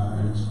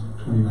 and it's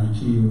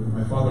 2019.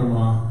 My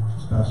father-in-law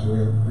just passed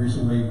away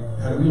recently,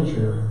 had a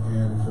wheelchair,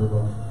 and for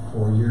about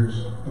 4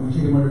 years, and we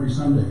take him out every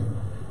Sunday.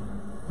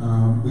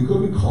 We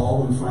couldn't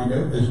call and find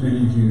out, as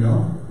many of you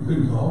know. We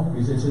couldn't call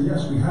because they said,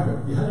 yes, we have it.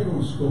 You had to go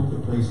and scope the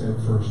place out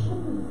first,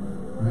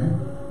 right?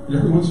 And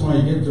every once in a while,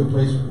 you get to a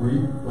place where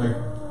you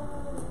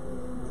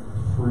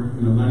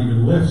not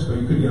even lifts, but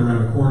you could get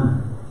around a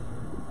corner,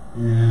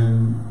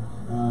 and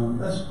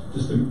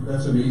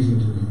that's amazing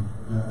to me,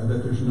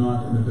 that there's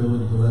not an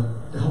ability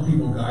to help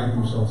people guide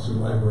themselves through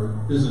life, where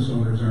business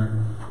owners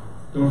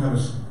don't have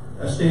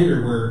a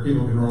standard where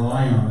people can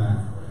rely on that.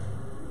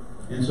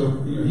 And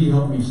so he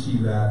helped me see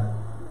that,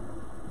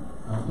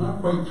 not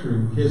quite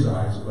through his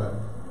eyes, but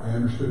I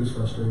understood his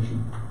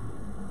frustration.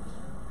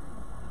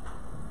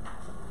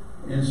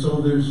 And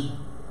so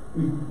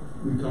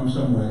we've come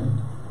some way.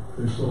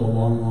 There's still a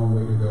long, long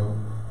way to go.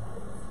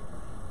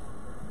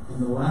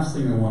 And the last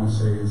thing I want to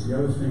say is, the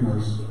other thing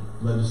as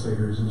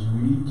legislators is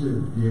we need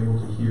to be able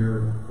to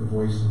hear the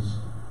voices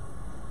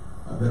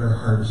that are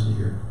hardest to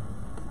hear.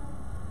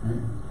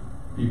 Right?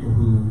 People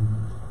who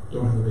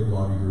don't have a big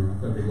lobby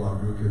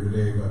group here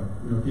today, but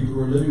people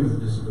who are living with a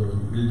disability,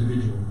 an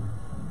individual,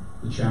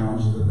 the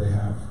challenges that they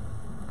have.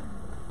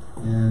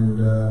 And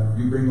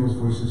you bring those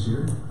voices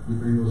here, you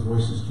bring those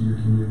voices to your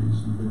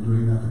communities. You've been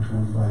doing that for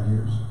 25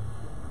 years.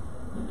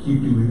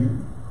 Keep doing it.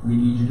 We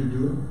need you to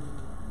do it.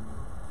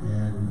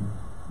 And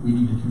we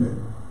need to commit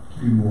to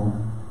do more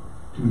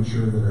to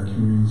ensure that our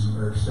communities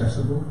are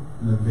accessible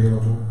and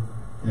available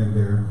and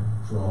there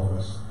for all of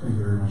us. Thank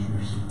you very much for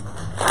your seat.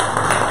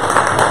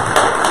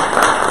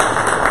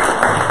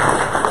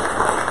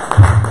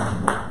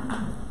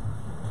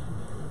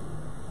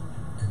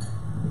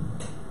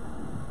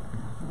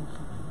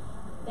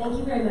 Thank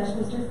you very much,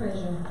 Mr.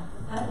 Fraser.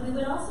 We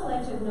would also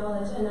like to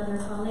acknowledge another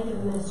colleague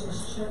of Minister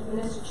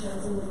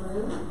Cho's in the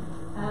room.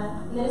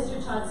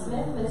 Minister Todd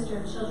Smith, Minister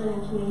of Children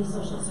and Community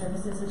Social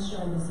Services, is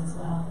joining us as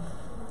well.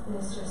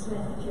 Minister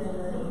Smith, if you're in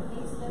the room.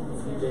 Dave Smith.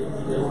 Dave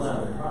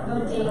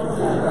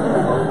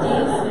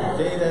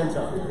and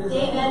Todd.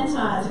 Dave and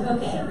Todd,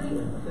 okay.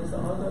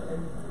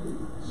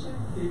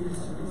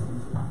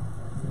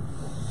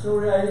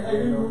 Sorry, I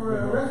didn't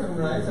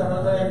recognize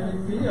another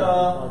MVP,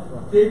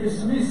 Dave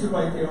Smith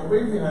right there,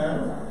 waving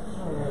hand.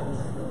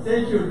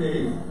 Thank you,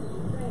 Dave.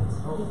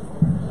 Thank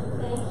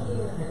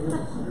you.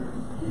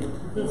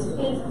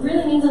 It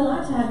really means a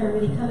lot to have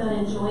everybody come out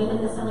and join in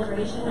the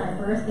celebration, our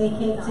birthday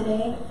cake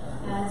today.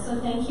 So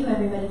thank you,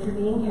 everybody, for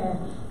being here.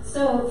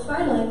 So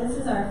finally, this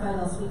is our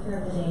final speaker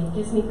of the day. It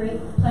gives me great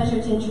pleasure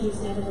to introduce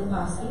David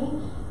Leposki,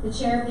 the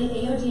chair of the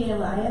AODA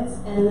Alliance,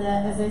 and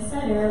as I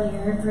said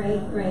earlier,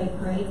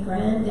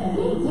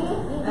 great-great-great-granddaddy of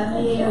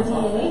the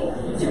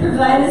AODA, to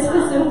provide us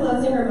with some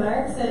closing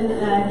remarks and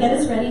get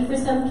us ready for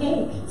some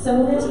cake.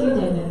 So over to you,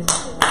 David.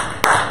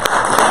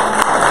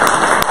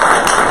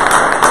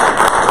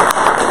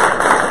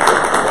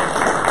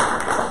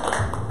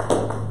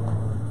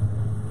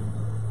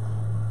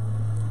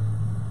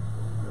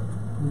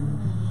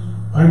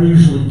 I'm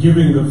usually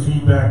giving the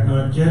feedback,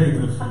 not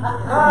getting the feedback.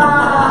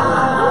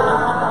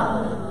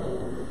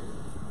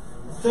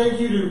 Thank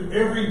you to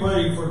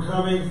everybody for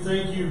coming.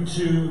 Thank you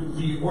to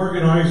the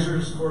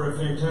organizers for a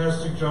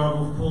fantastic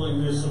job of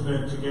pulling this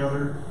event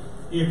together.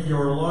 If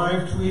you're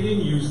live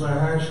tweeting, use the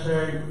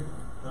hashtag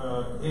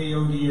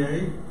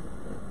AODA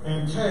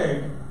and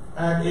tag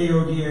at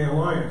AODA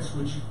Alliance,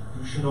 which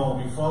you should all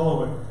be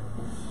following.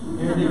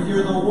 And if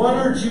you're the one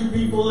or two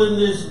people in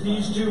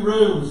these two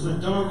rooms that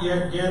don't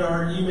yet get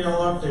our email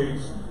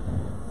updates,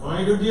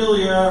 find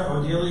Odelia.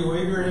 Odelia,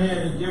 wave your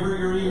hand and give her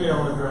your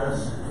email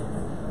address.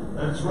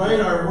 That's right,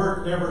 our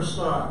work never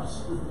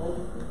stops.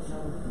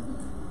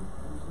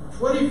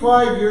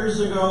 25 years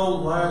ago,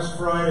 last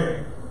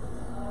Friday,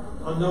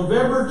 on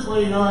November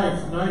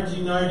 29th,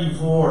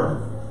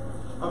 1994,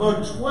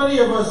 about 20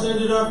 of us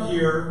ended up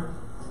here,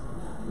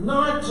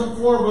 not to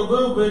form a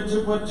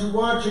movement, but to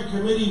watch a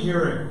committee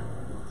hearing.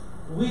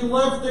 We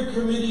left the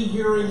committee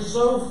hearing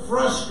so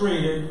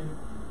frustrated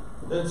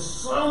that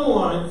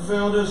someone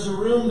found us a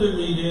room to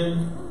meet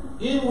in.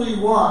 In we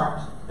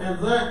walked, and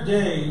that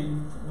day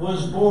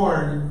was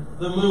born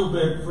the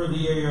movement for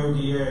the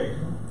AODA.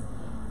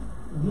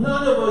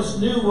 None of us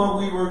knew what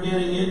we were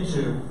getting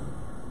into.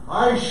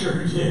 I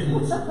sure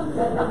didn't.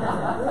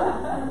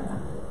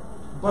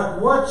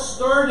 But what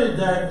started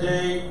that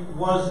day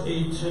was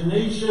a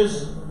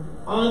tenacious,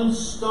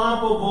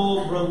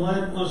 unstoppable,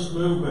 relentless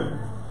movement.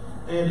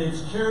 And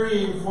it's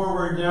carrying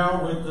forward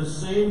now with the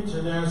same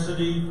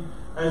tenacity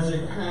as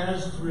it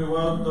has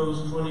throughout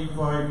those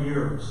 25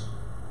 years.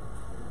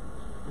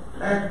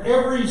 At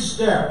every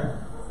step,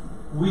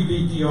 we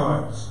beat the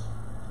odds.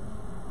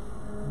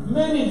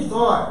 Many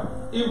thought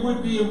it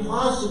would be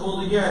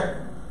impossible to get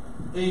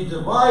a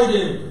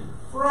divided,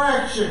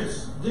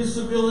 fractious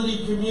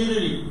disability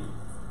community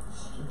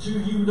to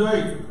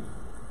unite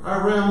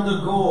around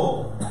the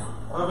goal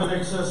of an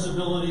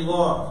accessibility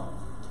law.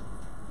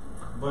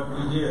 But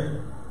we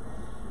did.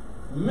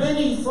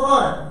 Many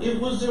thought it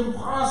was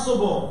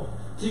impossible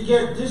to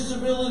get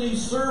disability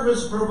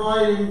service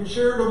providing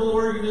charitable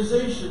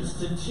organizations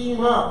to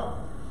team up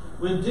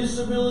with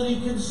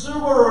disability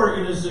consumer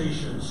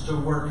organizations to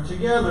work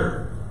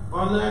together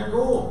on that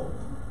goal.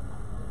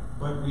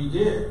 But we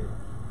did.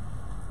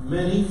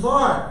 Many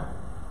thought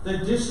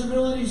that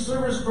disability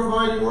service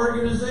providing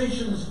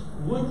organizations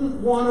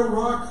wouldn't want to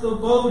rock the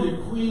boat at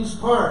Queen's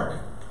Park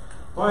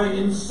by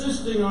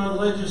insisting on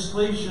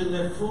legislation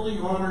that fully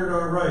honored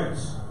our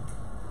rights.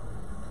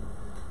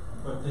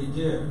 But they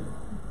did.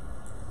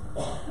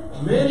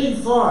 Many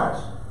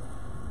thought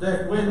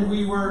that when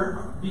we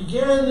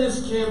began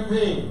this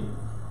campaign,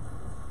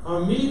 a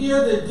media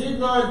that did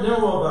not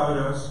know about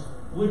us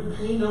would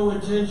pay no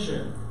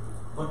attention.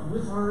 But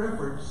with our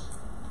efforts,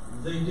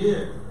 they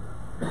did.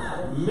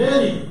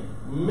 Many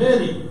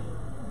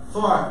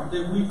thought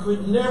that we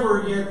could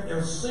never get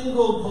a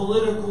single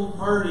political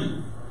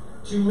party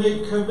to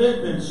make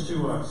commitments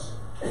to us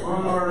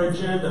on our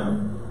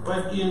agenda.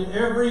 But in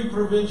every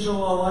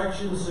provincial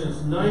election since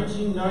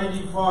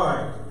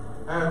 1995,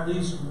 at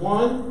least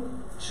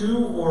one,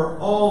 two, or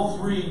all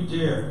three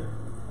did.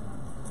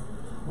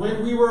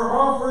 When we were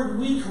offered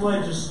weak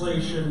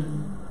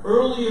legislation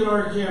early in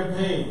our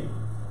campaign,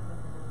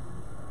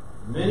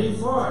 many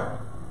thought,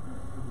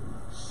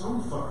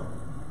 some thought,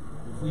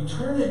 if we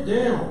turn it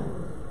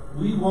down,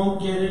 we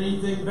won't get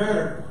anything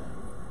better.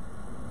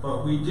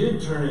 But we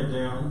did turn it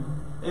down,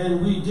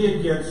 and we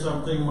did get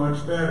something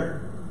much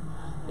better.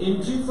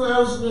 In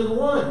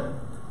 2001,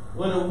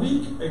 when a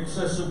weak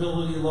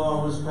accessibility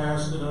law was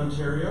passed in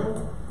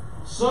Ontario,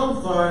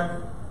 some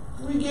thought,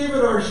 we gave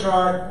it our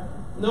shot,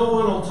 no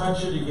one will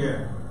touch it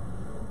again.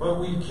 But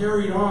we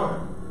carried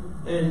on,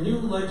 and new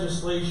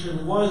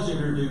legislation was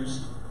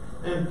introduced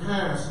and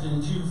passed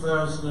in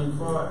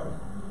 2005.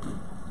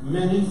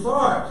 Many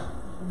thought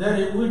that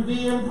it would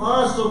be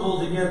impossible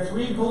to get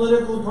three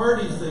political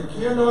parties that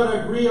cannot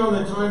agree on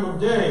the time of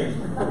day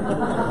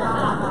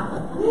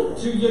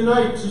to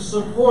unite to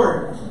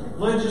support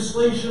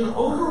legislation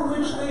over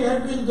which they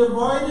had been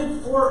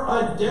divided for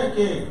a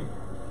decade.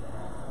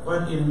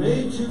 But in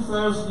May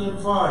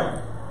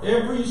 2005,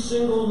 every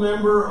single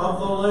member of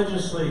the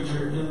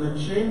legislature in the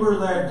chamber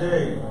that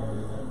day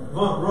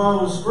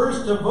rose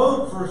first to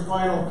vote for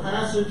final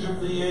passage of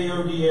the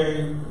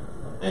AODA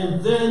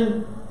and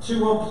then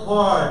to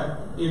applaud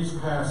its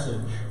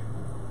passage.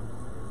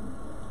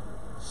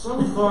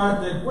 Some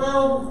thought that,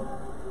 well,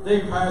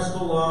 they passed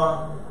a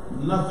law,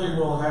 nothing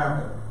will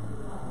happen.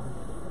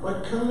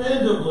 But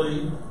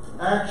commendably,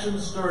 action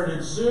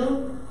started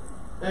soon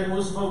and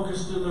was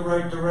focused in the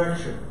right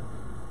direction.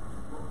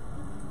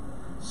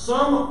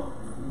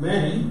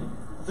 Many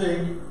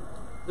think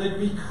that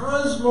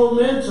because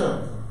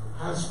momentum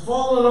has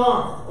fallen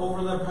off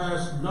over the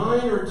past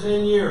 9 or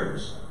 10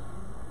 years,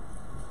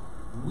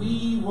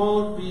 we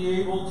won't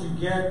be able to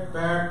get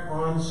back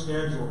on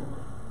schedule.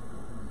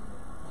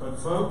 But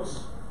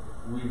folks,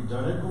 we've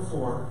done it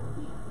before.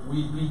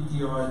 We beat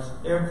the odds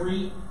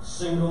every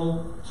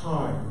single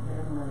time.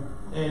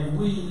 And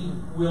we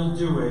will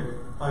do it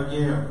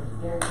again.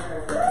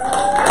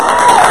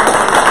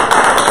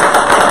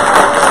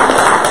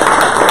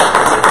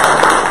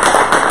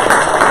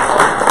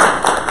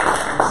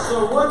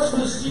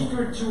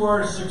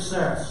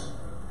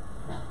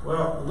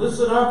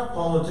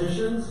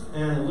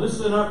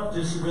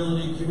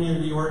 disability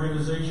community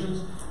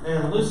organizations,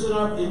 and listen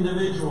up,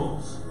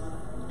 individuals.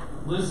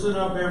 Listen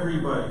up,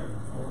 everybody.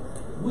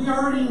 We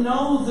already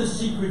know the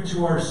secret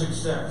to our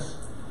success.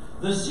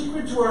 The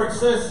secret to our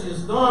success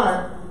is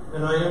not,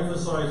 and I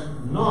emphasize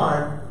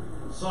not,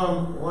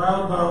 some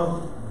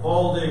loudmouth,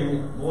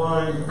 balding,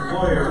 blind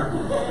lawyer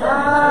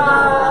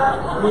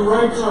who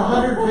writes a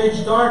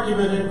 100-page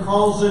document and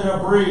calls it a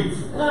brief.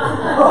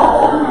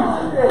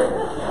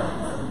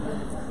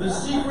 The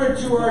secret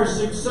to our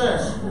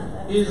success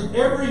is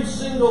every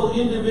single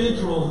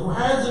individual who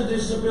has a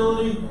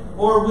disability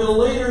or will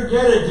later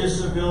get a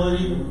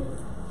disability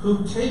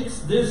who takes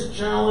this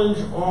challenge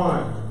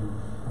on,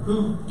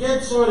 who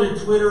gets on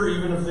Twitter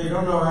even if they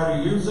don't know how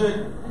to use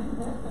it,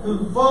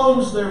 who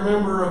phones their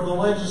member of the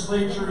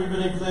legislature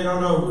even if they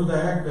don't know who the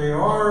heck they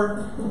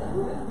are,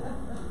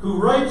 who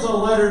writes a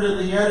letter to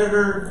the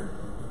editor,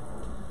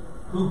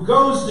 who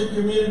goes to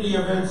community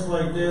events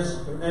like this,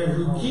 and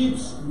who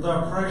keeps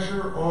the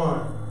pressure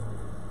on.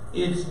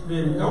 It's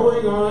been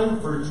going on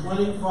for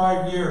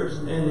 25 years,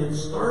 and it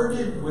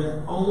started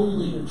with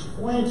only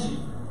 20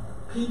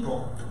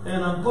 people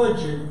and a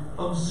budget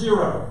of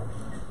 0.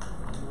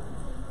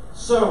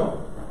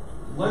 So,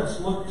 let's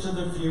look to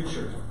the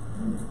future.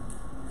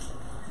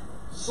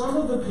 Some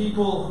of the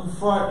people who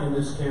fought in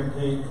this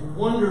campaign,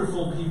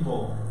 wonderful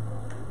people,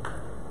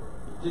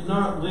 did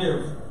not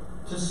live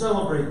to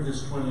celebrate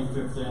this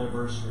 25th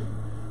anniversary.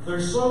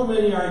 There's so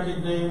many I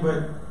could name,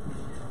 but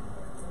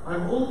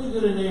I'm only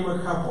going to name a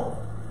couple.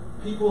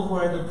 People who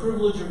I had the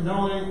privilege of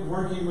knowing,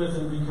 working with,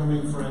 and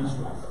becoming friends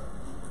with.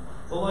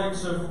 The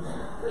likes of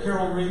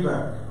Carol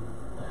Reback,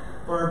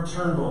 Barb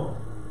Turnbull,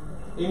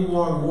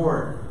 Ingwang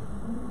Ward,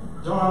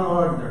 Don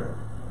Ogner,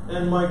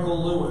 and Michael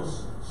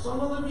Lewis. Some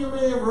of them you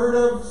may have heard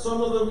of,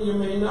 some of them you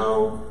may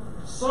know,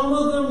 some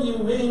of them you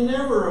may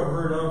never have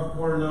heard of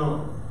or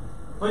known.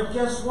 But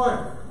guess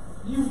what?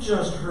 You've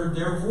just heard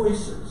their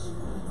voices.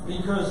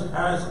 Because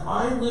as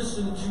I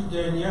listened to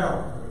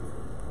Danielle,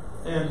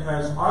 and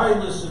as I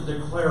listened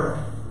to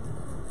Clara,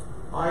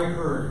 I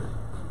heard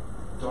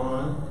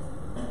Don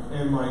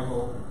and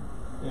Michael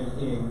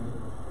and Ing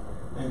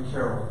and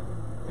Carol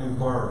and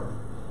Barb.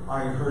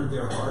 I heard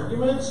their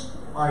arguments,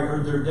 I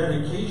heard their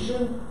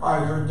dedication, I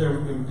heard their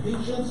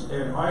impatience,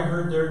 and I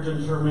heard their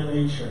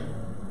determination.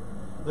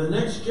 The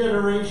next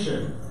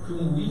generation,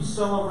 whom we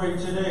celebrate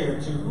today,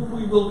 and to whom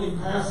we will be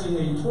passing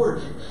a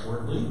torch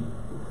shortly,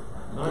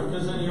 not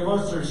because any of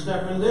us are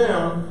stepping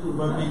down,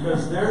 but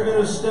because they're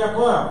going to step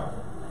up.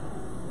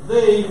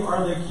 They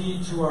are the key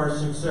to our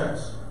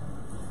success.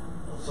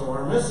 So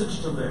our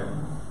message to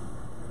them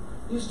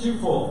is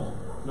twofold.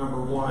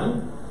 Number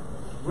one,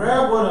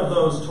 grab one of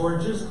those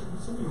torches.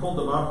 Somebody hold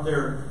them up.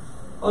 They're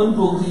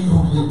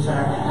unbelievably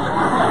tacky.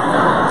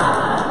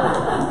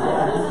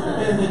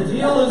 And the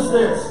deal is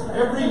this.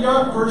 Every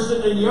young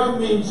person, and young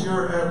means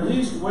you're at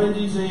least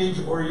Wendy's age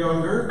or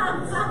younger.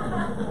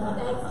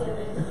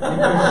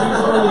 Because she's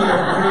only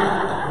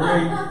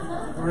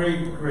a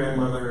great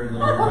grandmother in the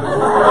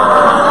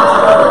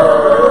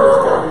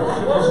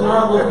She does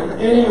not look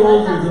any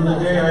older than the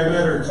day I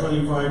met her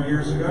 25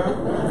 years ago.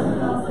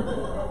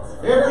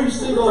 Every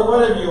single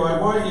one of you, I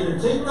want you to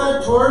take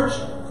that torch,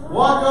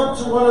 walk up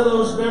to one of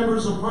those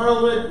members of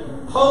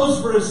Parliament, pose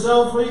for a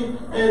selfie,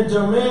 and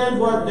demand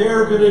what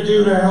they're going to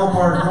do to help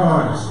our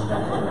cause.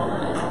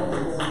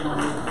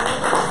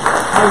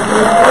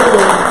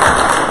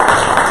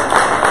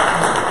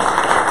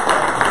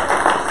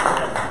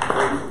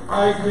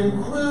 I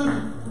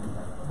conclude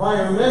by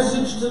a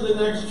message to the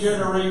next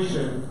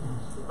generation,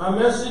 a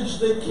message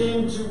that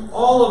came to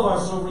all of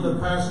us over the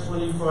past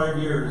 25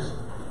 years,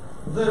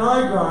 that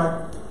I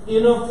got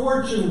in a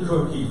fortune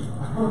cookie.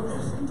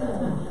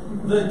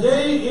 The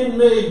day in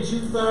May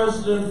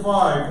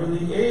 2005 when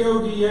the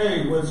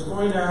AODA was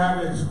going to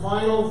have its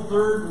final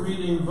third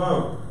reading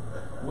vote,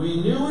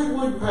 we knew it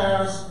would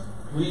pass.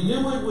 We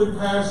knew it would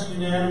pass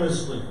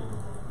unanimously.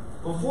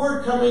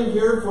 Before coming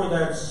here for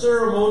that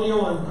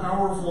ceremonial and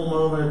powerful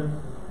moment,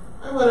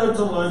 I went out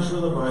to lunch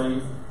with a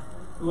buddy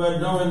who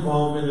had no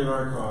involvement in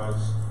our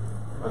cause,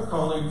 a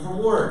colleague from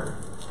work.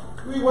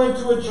 We went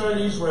to a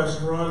Chinese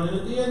restaurant, and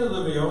at the end of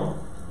the meal,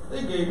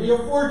 they gave me a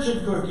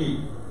fortune cookie.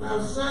 Now,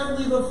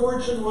 sadly, the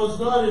fortune was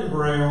not in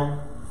Braille,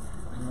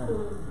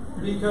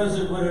 because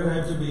it would have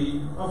had to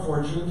be a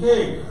fortune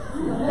cake,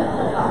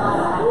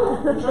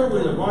 which I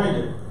wouldn't have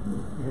minded.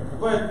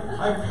 But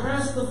I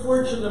passed the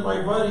fortune to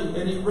my buddy,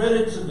 and he read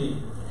it to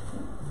me.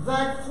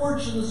 That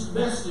fortune's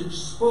message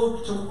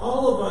spoke to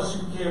all of us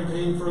who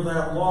campaigned for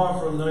that law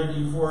from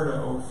 94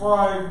 to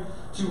 05,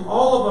 to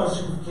all of us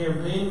who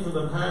campaigned for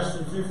the past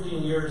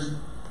 15 years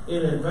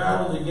in a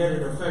battle to get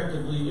it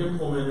effectively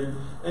implemented,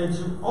 and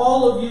to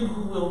all of you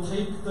who will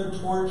take the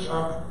torch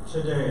up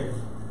today.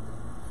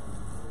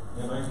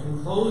 And I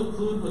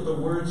conclude with the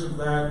words of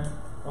that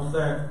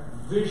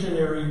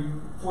visionary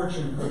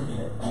fortune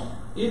cookie.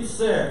 It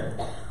said,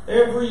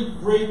 every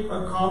great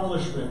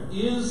accomplishment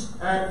is,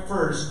 at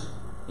first,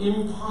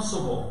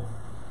 impossible.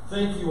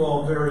 Thank you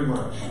all very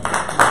much.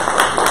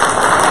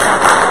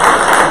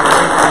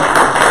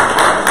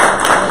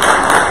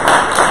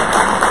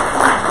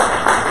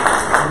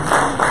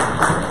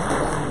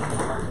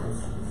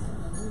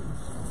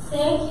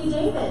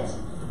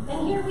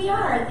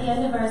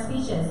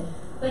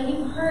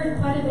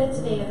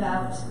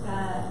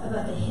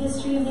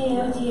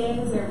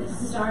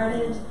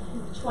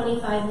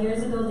 25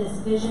 years ago, this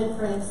vision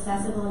for an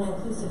accessible and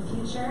inclusive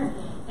future.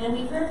 And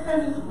we've heard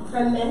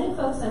from many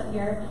folks up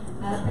here,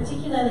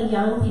 particularly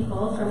young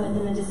people from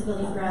within the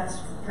disability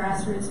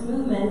grassroots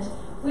movement.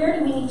 Where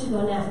do we need to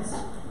go next?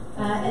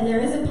 And there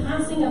is a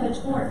passing of a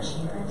torch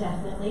here,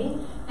 definitely.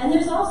 And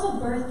there's also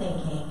birthday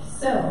cake.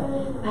 So,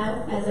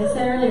 as I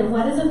said earlier,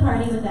 what is a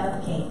party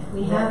without cake?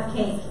 We have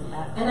cake.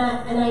 And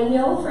I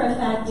know for a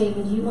fact,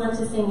 David, you want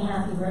to sing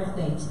happy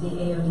birthday to the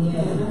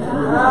AODA.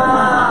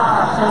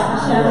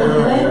 Shall we do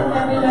it,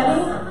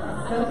 everybody?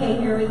 Okay,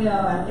 here we go.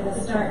 I'm going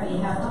to start, but you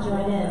have to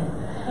join in.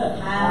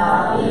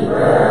 Happy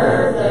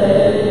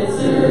birthday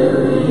to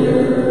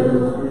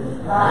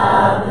you.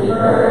 Happy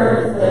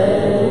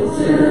birthday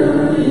to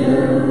you.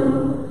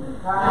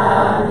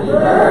 Happy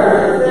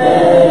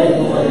birthday,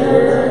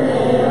 dear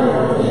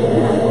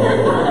AODA.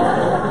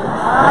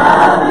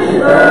 Happy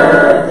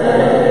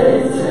birthday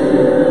to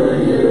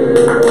you.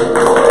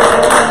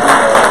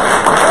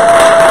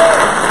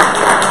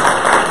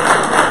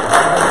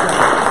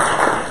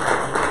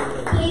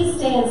 Please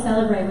stay and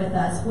celebrate with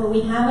us what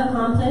we have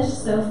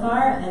accomplished so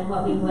far and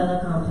what we will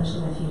accomplish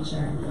in the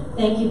future.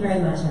 Thank you very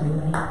much,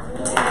 everybody.